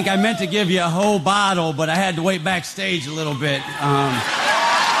that, Hank. I meant to give you a whole bottle, but I had to wait backstage a little bit.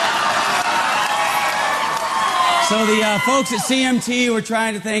 So the folks at CMT were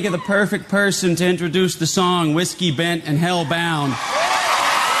trying to think of the perfect person to introduce the song Whiskey Bent and Hellbound.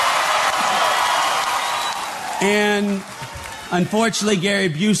 And unfortunately, Gary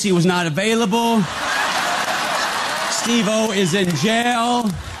Busey was not available. Steve-O is in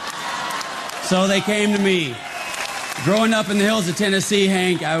jail. So they came to me. Growing up in the hills of Tennessee,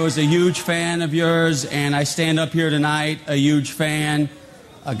 Hank, I was a huge fan of yours, and I stand up here tonight a huge fan.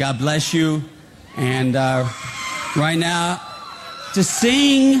 God bless you. And right now, to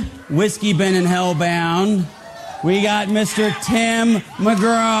sing Whiskey Bent and Hellbound, we got Mr. Tim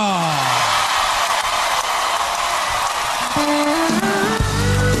McGraw.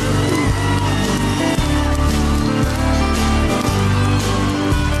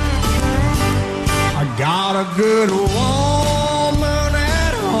 Got a good woman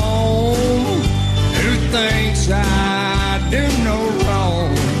at home who thinks I do no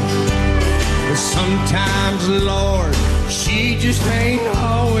wrong. But sometimes, Lord, she just ain't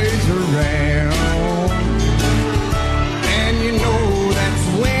always around. And you know that's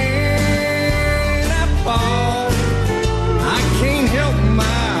when I fall. I can't help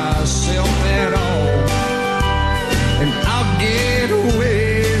myself at all. And I'll get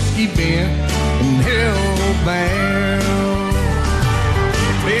whiskey bent and hellbound.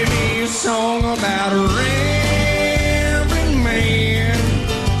 Play me a song about a rambling man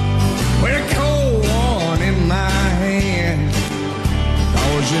with a cold one in my hand.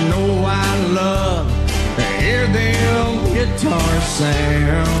 'Cause you know I love to hear them guitar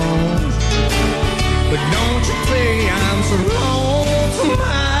sounds. But don't you play I'm so lonesome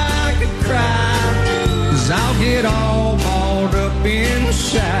I could cry. 'Cause I'll get all balled up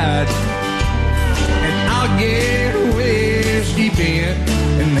inside. And I'll get whiskey bent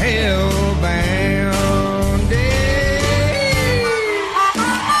and hellbound. Yeah. Come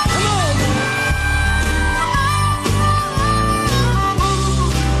on.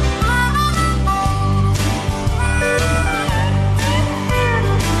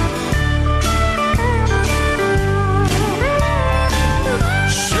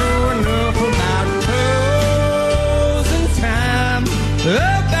 Sure enough, about closing time,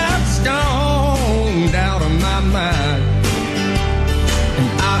 about stoned out of my mind, and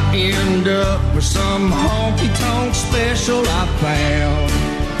I end up with some honky tonk special I found.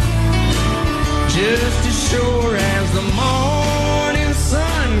 Just as sure as the morning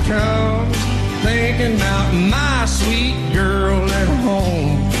sun comes, thinking about my sweet girl at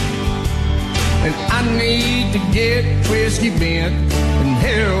home. And I need to get whiskey bent and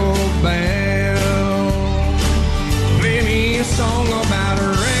hellbound. Play me a song about a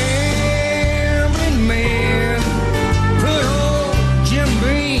rambling man, put old Jim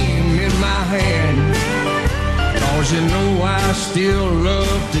Beam in my hand. 'Cause you know I still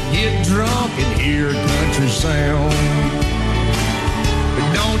love to get drunk and hear country sound. But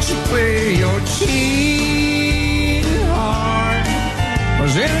don't you play your cheating heart,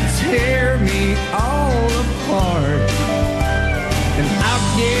 'cause it'll tear me all apart. And I'll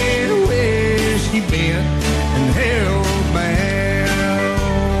get whiskey bent and hellbound.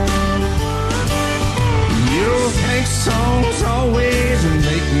 Your Hank songs always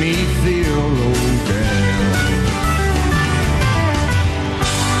make me feel low down.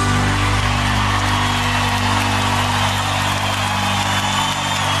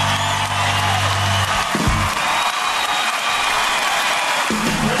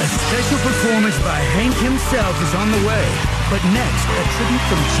 A special performance by Hank himself is on the way. But next, a tribute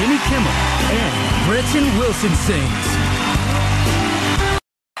from Jimmy Kimmel and Gretchen Wilson sings.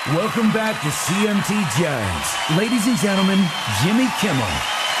 Welcome back to CMT Giants. Ladies and gentlemen, Jimmy Kimmel.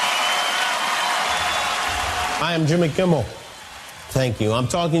 I am Jimmy Kimmel. Thank you. I'm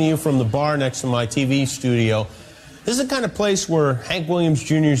talking to you from the bar next to my TV studio. This is the kind of place where Hank Williams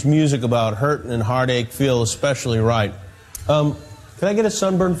Jr.'s music about hurt and heartache feel especially right. Can I get a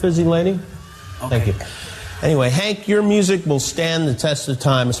sunburned fizzy lady? Okay. Thank you. Anyway, Hank, your music will stand the test of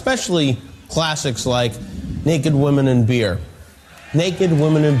time, especially classics like Naked Women and Beer. Naked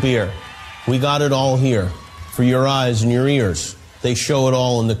Women and Beer. We got it all here. For your eyes and your ears. They show it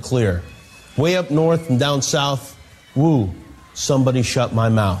all in the clear. Way up north and down south, woo, somebody shut my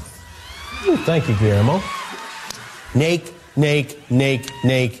mouth. Ooh, thank you, Guillermo. Naked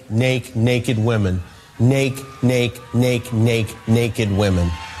women. Naked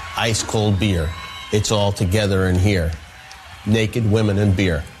women. Ice cold beer. It's all together in here. Naked women and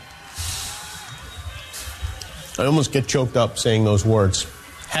beer. I almost get choked up saying those words.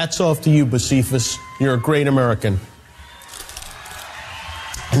 Hats off to you, Bocephus. You're a great American.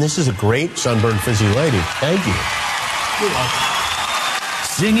 And this is a great sunburned fizzy lady. Thank you.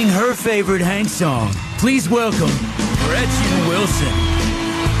 Singing her favorite Hank song, please welcome Gretchen Wilson.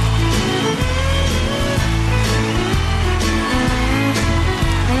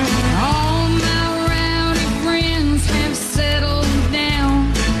 All my rowdy friends have settled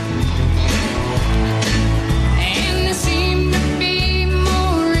down, and they seem to be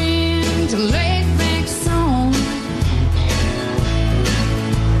more into laid-back songs.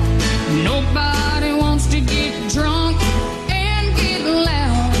 Nobody wants to get drunk and get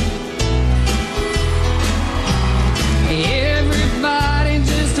loud. Everybody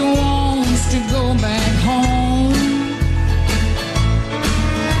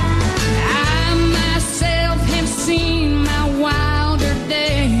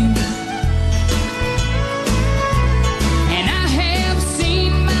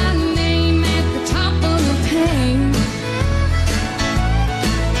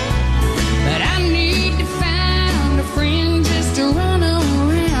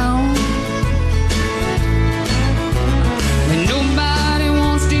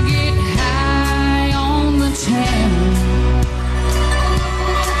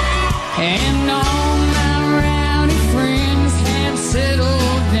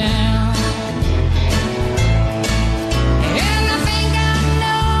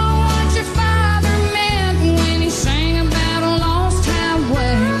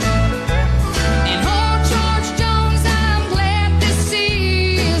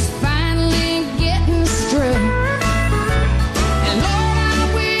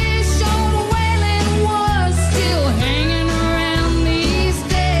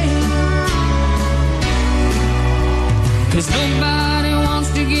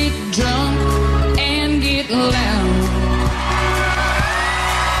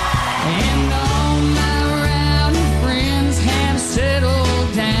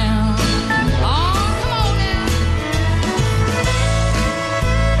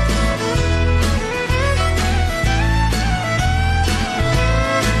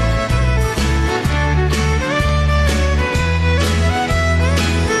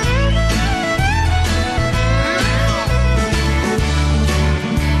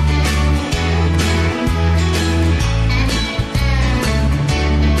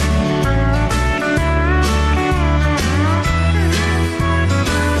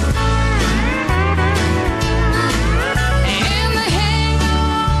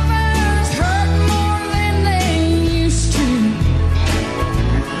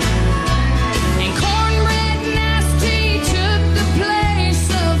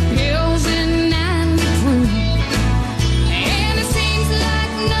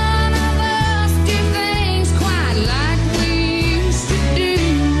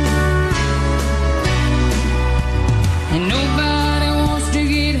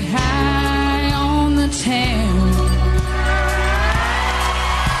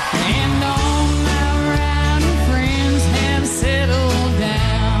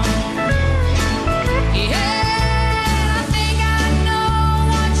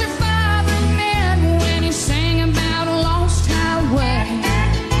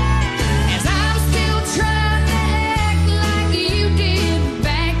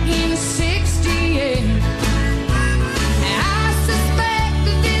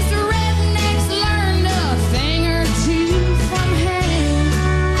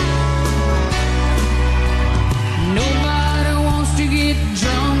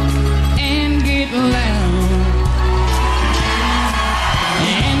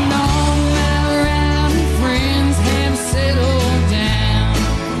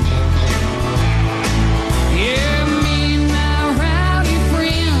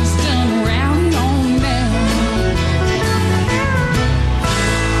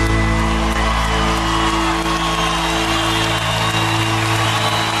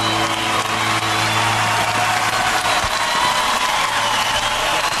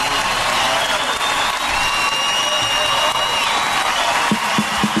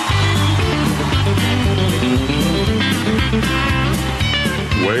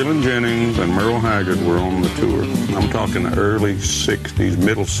and Merle Haggard were on the tour. I'm talking the early 60s,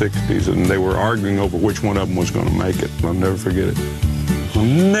 middle 60s, and they were arguing over which one of them was going to make it. I'll never forget it. I'll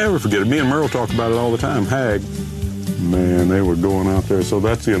never forget it. Me and Merle talk about it all the time. Hag, man, they were going out there. So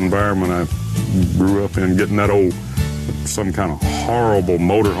that's the environment I grew up in, getting that old, some kind of horrible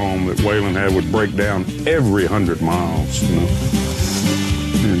motorhome that Waylon had would break down every 100 miles, you know.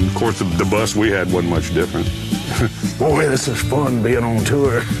 And of course, the bus we had wasn't much different. Boy, this is fun being on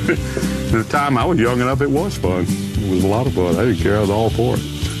tour. At the time I was young enough, it was fun. It was a lot of fun. I didn't care. I was all for it.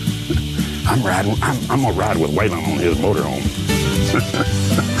 I'm going to ride with Waylon on his motorhome.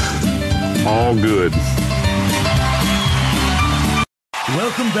 All good.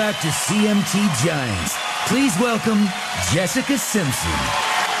 Welcome back to CMT Giants. Please welcome Jessica Simpson.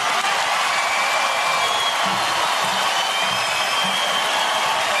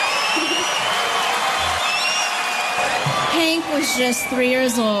 Hank was just 3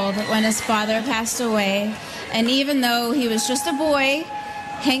 years old when his father passed away, and even though he was just a boy,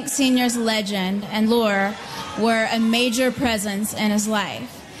 Hank Sr.'s legend and lore were a major presence in his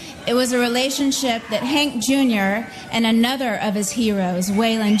life. It was a relationship that Hank Jr. and another of his heroes,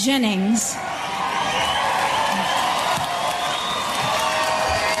 Waylon Jennings,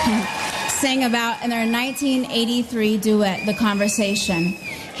 sang about in their 1983 duet, The Conversation.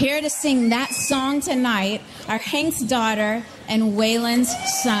 Here to sing that song tonight are Hank's daughter and Waylon's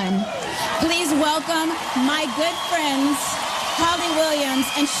son. Please welcome my good friends, Holly Williams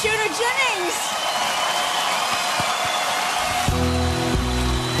and Shooter Jennings.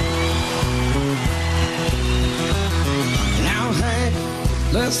 Now, Hank,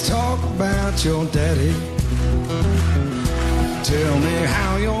 let's talk about your daddy. Tell me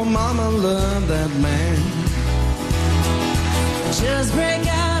how your mama loved that man. Just break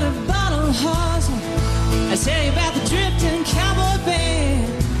out a bottle of horse. I tell you about the drifting cowboy band.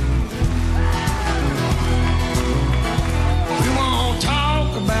 We won't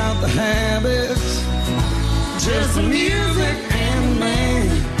talk about the habits, just the music and the man.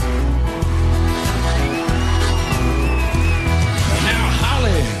 Now,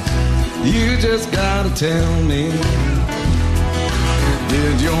 Holly, you just gotta tell me,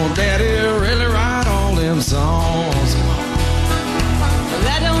 did your daddy really write all them songs?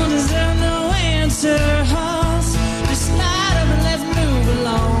 That don't deserve no answer, horse. Just slide up and let's move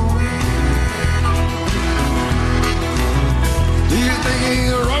along. Do you think he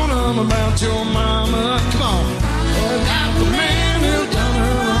wrote them about your mama? Come on. About the man who done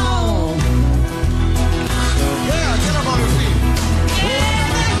her wrong. Yeah, get up on your feet. Yeah,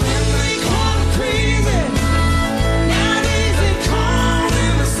 back then they called him crazy. Nowadays they call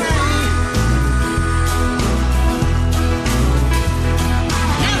him the same.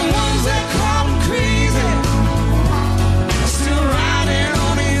 Now the ones that call him crazy are still riding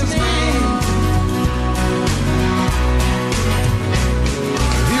on his name.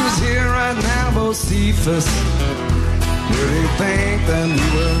 If he was here right now, Bocephus, would he think that we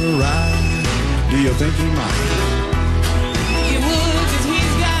were right? Do you think he might? He would, 'cause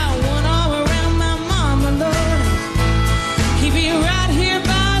he's got one arm around my mama, Lord. He'd be right here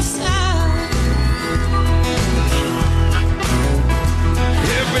by our side.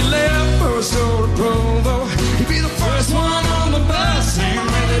 If we left for a soda Provo, he'd be the first one on the bus and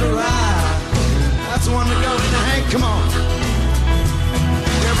ready to ride. That's the one to go in. Hank, come on.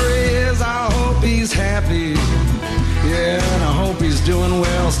 Wherever he is, I hope he's happy. Yeah, and I hope he's doing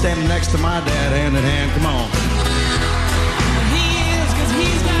well, standing next to my dad hand in hand. Come on. He is, 'cause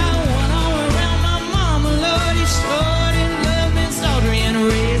he's got one arm around my mama, Lord. He sure didn't love me, sultry and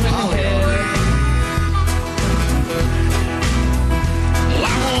raising hell. Well,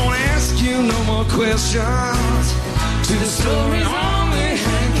 I won't ask you no more questions. To the story only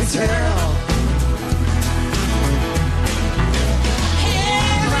Hank can tell.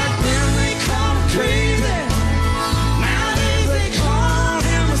 Yeah, back then they called him crazy. Nowadays they call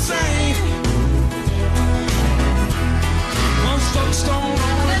him the same. Most folks don't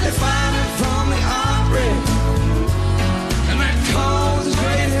know that they find it from the Opry, and that causes his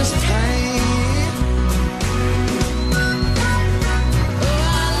greatest pain. Oh,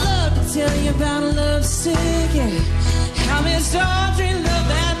 I love to tell you about a love sick, yeah. How Miss Audrey loved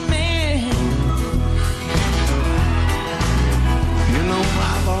that man. You know,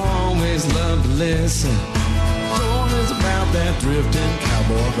 I've always loved to listen. Stories about that drifting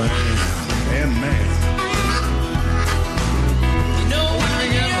cowboy band. And man, you know, when I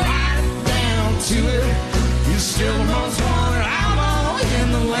get right down to it, you're still the most wanted outlaw in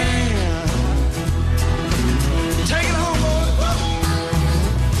the land. Take it home, boy.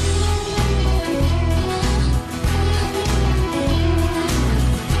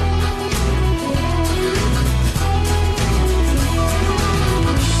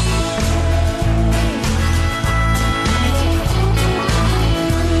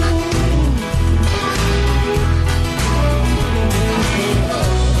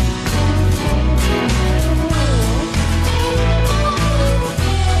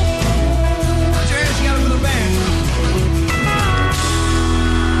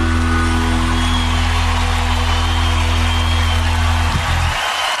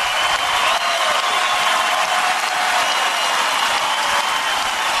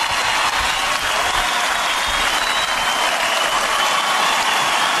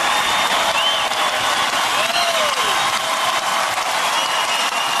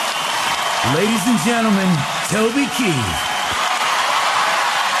 ladies and gentlemen, Toby Keith.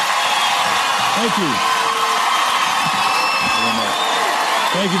 Thank you.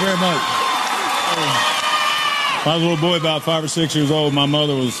 Thank you very much. When I was a little boy, about 5 or 6 years old, my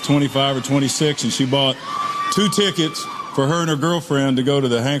mother was 25 or 26, and she bought 2 tickets for her and her girlfriend to go to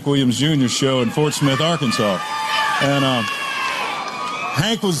the Hank Williams Jr. show in Fort Smith, Arkansas. And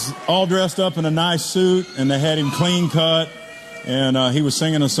Hank was all dressed up in a nice suit, and they had him clean cut, and he was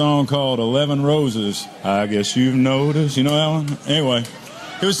singing a song called 11 Roses. I guess you've noticed. You know that one? Anyway,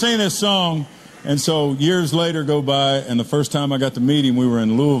 he was singing this song, and so years later go by, and the first time I got to meet him, we were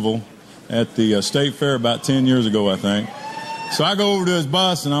in Louisville at the State Fair about 10 years ago, I think. So I go over to his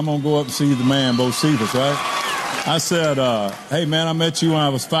bus, and I'm going to go up and see the man, Bo Cephas, right? I said, hey, man, I met you when I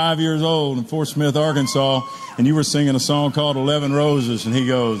was 5 years old in Fort Smith, Arkansas, and you were singing a song called 11 Roses. And he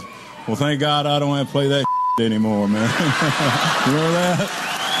goes, well, thank God I don't have to play that anymore, man. You remember that?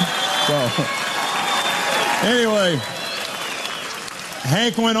 So, anyway,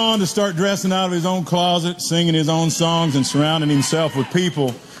 Hank went on to start dressing out of his own closet, singing his own songs, and surrounding himself with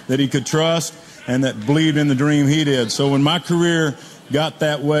people that he could trust and that believed in the dream he did. So when my career got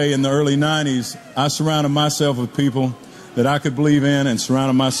that way in the early 90s, I surrounded myself with people that I could believe in and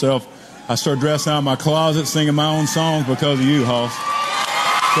surrounded myself. I started dressing out of my closet, singing my own songs because of you, Hoss.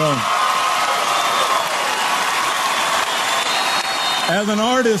 So, as an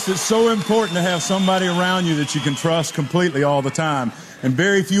artist, it's so important to have somebody around you that you can trust completely all the time. And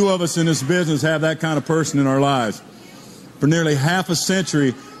very few of us in this business have that kind of person in our lives. For nearly half a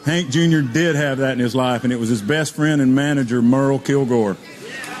century, Hank Jr. did have that in his life, and it was his best friend and manager, Merle Kilgore.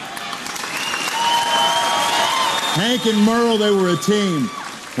 Hank and Merle, they were a team.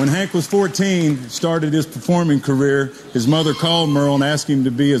 When Hank was 14, started his performing career, his mother called Merle and asked him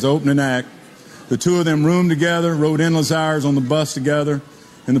to be his opening act. The two of them roomed together, rode endless hours on the bus together,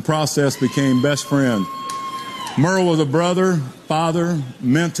 in the process became best friends. Merle was a brother, father,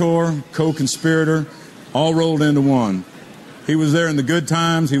 mentor, co-conspirator, all rolled into one. He was there in the good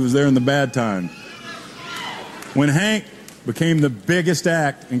times, he was there in the bad times. When Hank became the biggest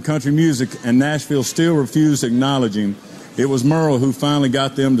act in country music and Nashville still refused to acknowledge him, it was Merle who finally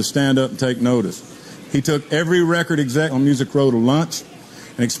got them to stand up and take notice. He took every record exec on Music Row to lunch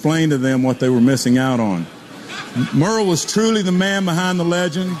and explained to them what they were missing out on. Merle was truly the man behind the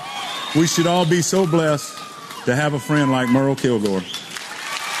legend. We should all be so blessed to have a friend like Merle Kilgore.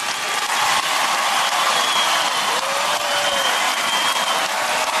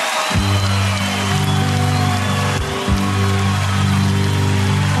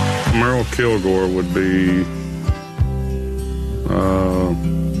 Merle Kilgore would be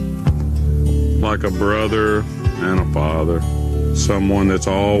like a brother and a father, someone that's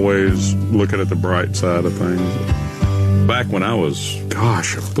always looking at the bright side of things. Back when I was,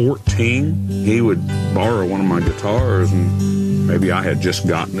 14, he would borrow one of my guitars, and maybe I had just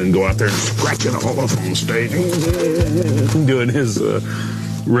gotten and go out there and scratch it all up on stage, doing his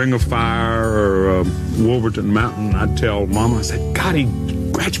Ring of Fire or Wolverton Mountain. I'd tell Mama, I said, God, he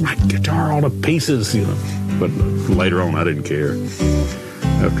scratched my guitar all to pieces, you know. But later on, I didn't care.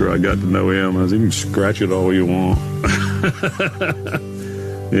 After I got to know him, I said, you can scratch it all you want.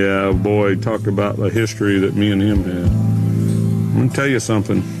 Yeah, boy, talk about the history that me and him had. I'm going to tell you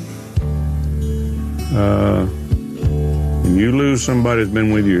something. When you lose somebody that's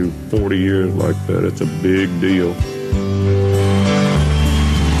been with you 40 years like that, it's a big deal.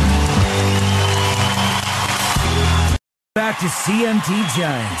 Back to CMT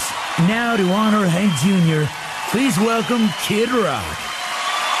Giants. Now to honor Hank Jr., please welcome Kid Rock.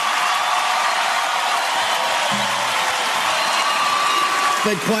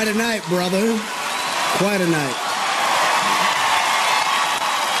 Been quite a night, brother. Quite a night.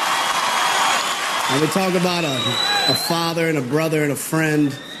 And we talk about a father and a brother and a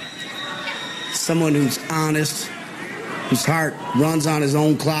friend, someone who's honest, whose heart runs on his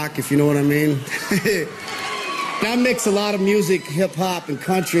own clock, if you know what I mean. I mix a lot of music, hip-hop and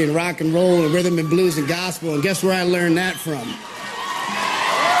country and rock and roll and rhythm and blues and gospel, and guess where I learned that from?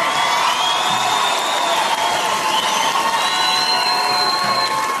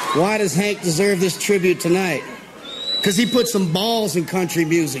 Why does Hank deserve this tribute tonight? Because he put some balls in country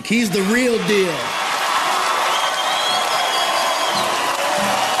music. He's the real deal.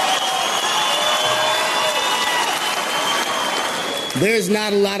 There's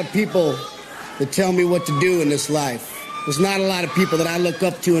not a lot of people that tell me what to do in this life. There's not a lot of people that I look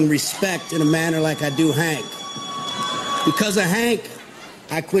up to and respect in a manner like I do Hank. Because of Hank,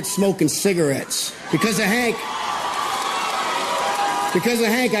 I quit smoking cigarettes. Because of Hank,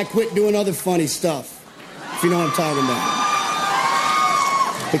 I quit doing other funny stuff, if you know what I'm talking about.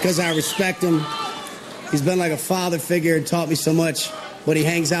 because I respect him. He's been like a father figure and taught me so much, but he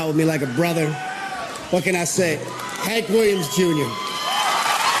hangs out with me like a brother. What can I say? Hank Williams Jr.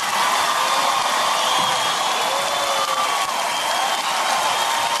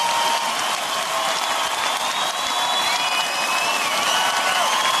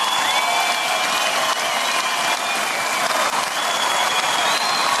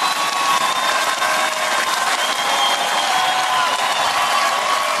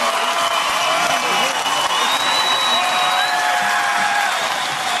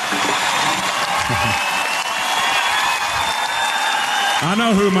 I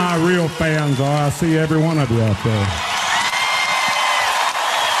know who my real fans are. I see every one of you out there.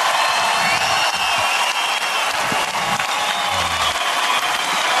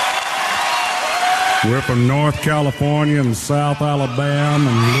 We're from North California and South Alabama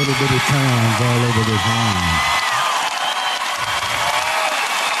and little bitty towns all over this land.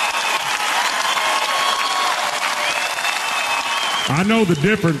 I know the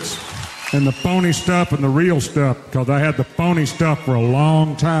difference in the phony stuff and the real stuff, because I had the phony stuff for a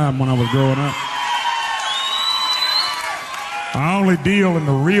long time when I was growing up. I only deal in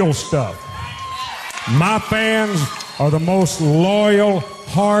the real stuff. My fans are the most loyal,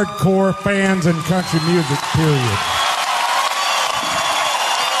 hardcore fans in country music, period.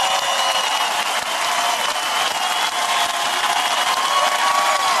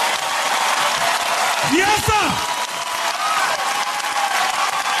 Yes, sir!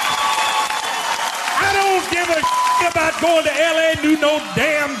 Give a about going to L.A. and do no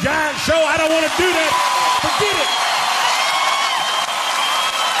damn giant show. I don't want to do that. Forget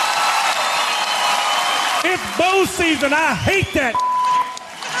it. It's bow season. I hate that.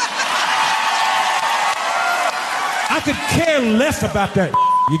 I could care less about that.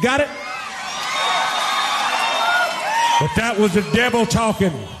 You got it? But that was the devil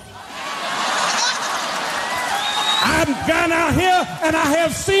talking. I've gone out here and I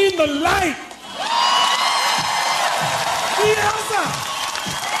have seen the light. Yes, sir.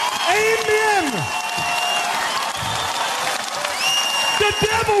 Amen. The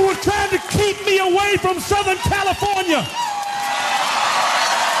devil was trying to keep me away from Southern California.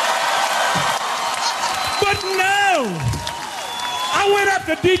 But no. I went up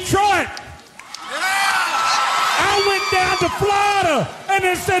to Detroit. I went down to Florida and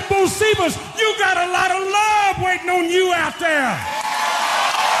they said, Bocephus, you got a lot of love waiting on you out there.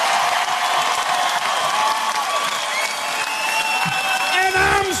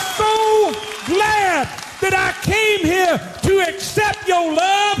 I'm so glad that I came here to accept your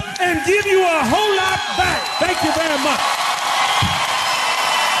love and give you a whole lot back. Thank you very much.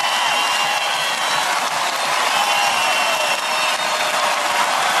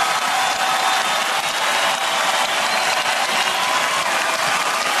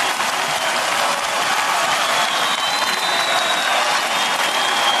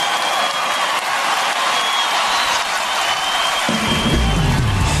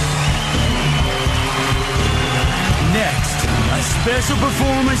 Special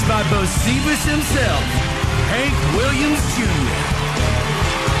performance by Bocephus himself, Hank Williams Jr.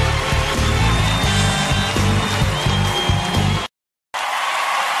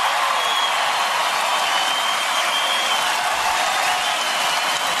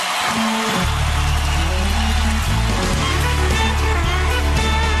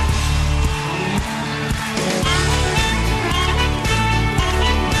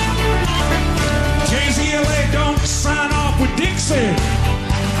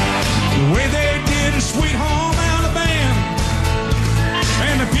 The way they did in Sweet Home Alabama,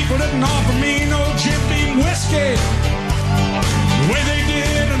 and the people didn't offer me no Jim Beam whiskey, the way they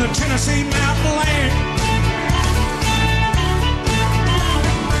did in the Tennessee Mountain Land.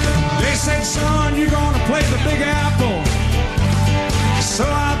 They said, son, you're gonna play the Big Apple, so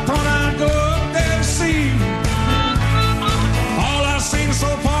I thought I'd go up there to see. All I've seen so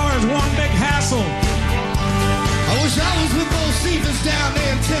far is one big hassle. I wish I was with Bocephus down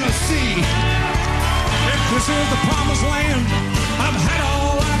there in Tennessee. If this is the promised land, I've had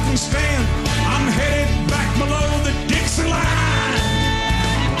all I can stand. I'm headed back below the Dixie line.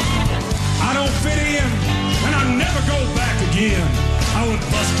 I don't fit in, and I never go back again. I was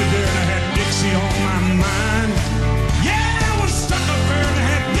busted there and I had Dixie on my mind. Yeah, I was stuck up there and I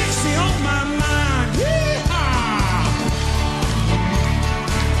had Dixie on my mind. Yeehaw!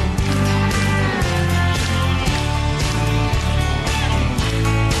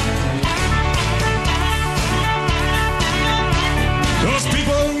 Those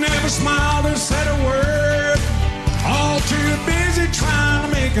people never smiled or said a word, all too busy trying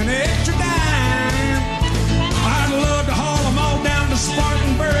to make an extra dime. I'd love to haul them all down to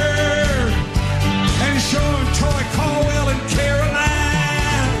Spartanburg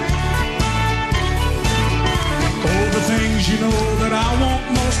you know that I want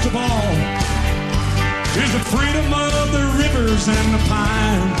most of all is the freedom of the rivers and the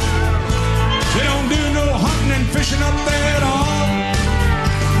pine. They don't do no hunting and fishing up there at all,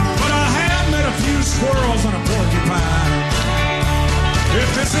 but I have met a few squirrels and a porcupine. If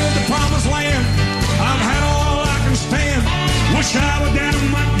this is the promised land, I've had all I can stand. Wish I were down in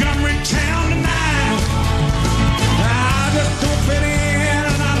Montgomery town tonight. I just don't fit in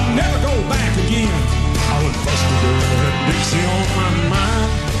and I'll never go back again. I was busted with Dixie on my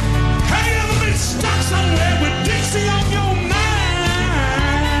mind. Have you ever been stuck somewhere with Dixie on your mind?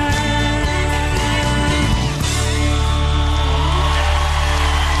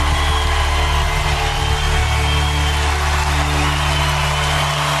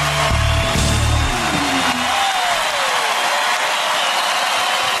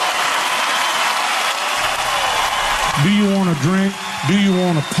 Do you want to drink? Do you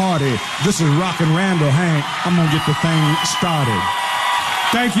want to party? This is Rockin' Randall Hank. I'm going to get the thing started.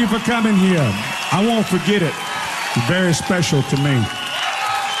 Thank you for coming here. I won't forget it. It's very special to me.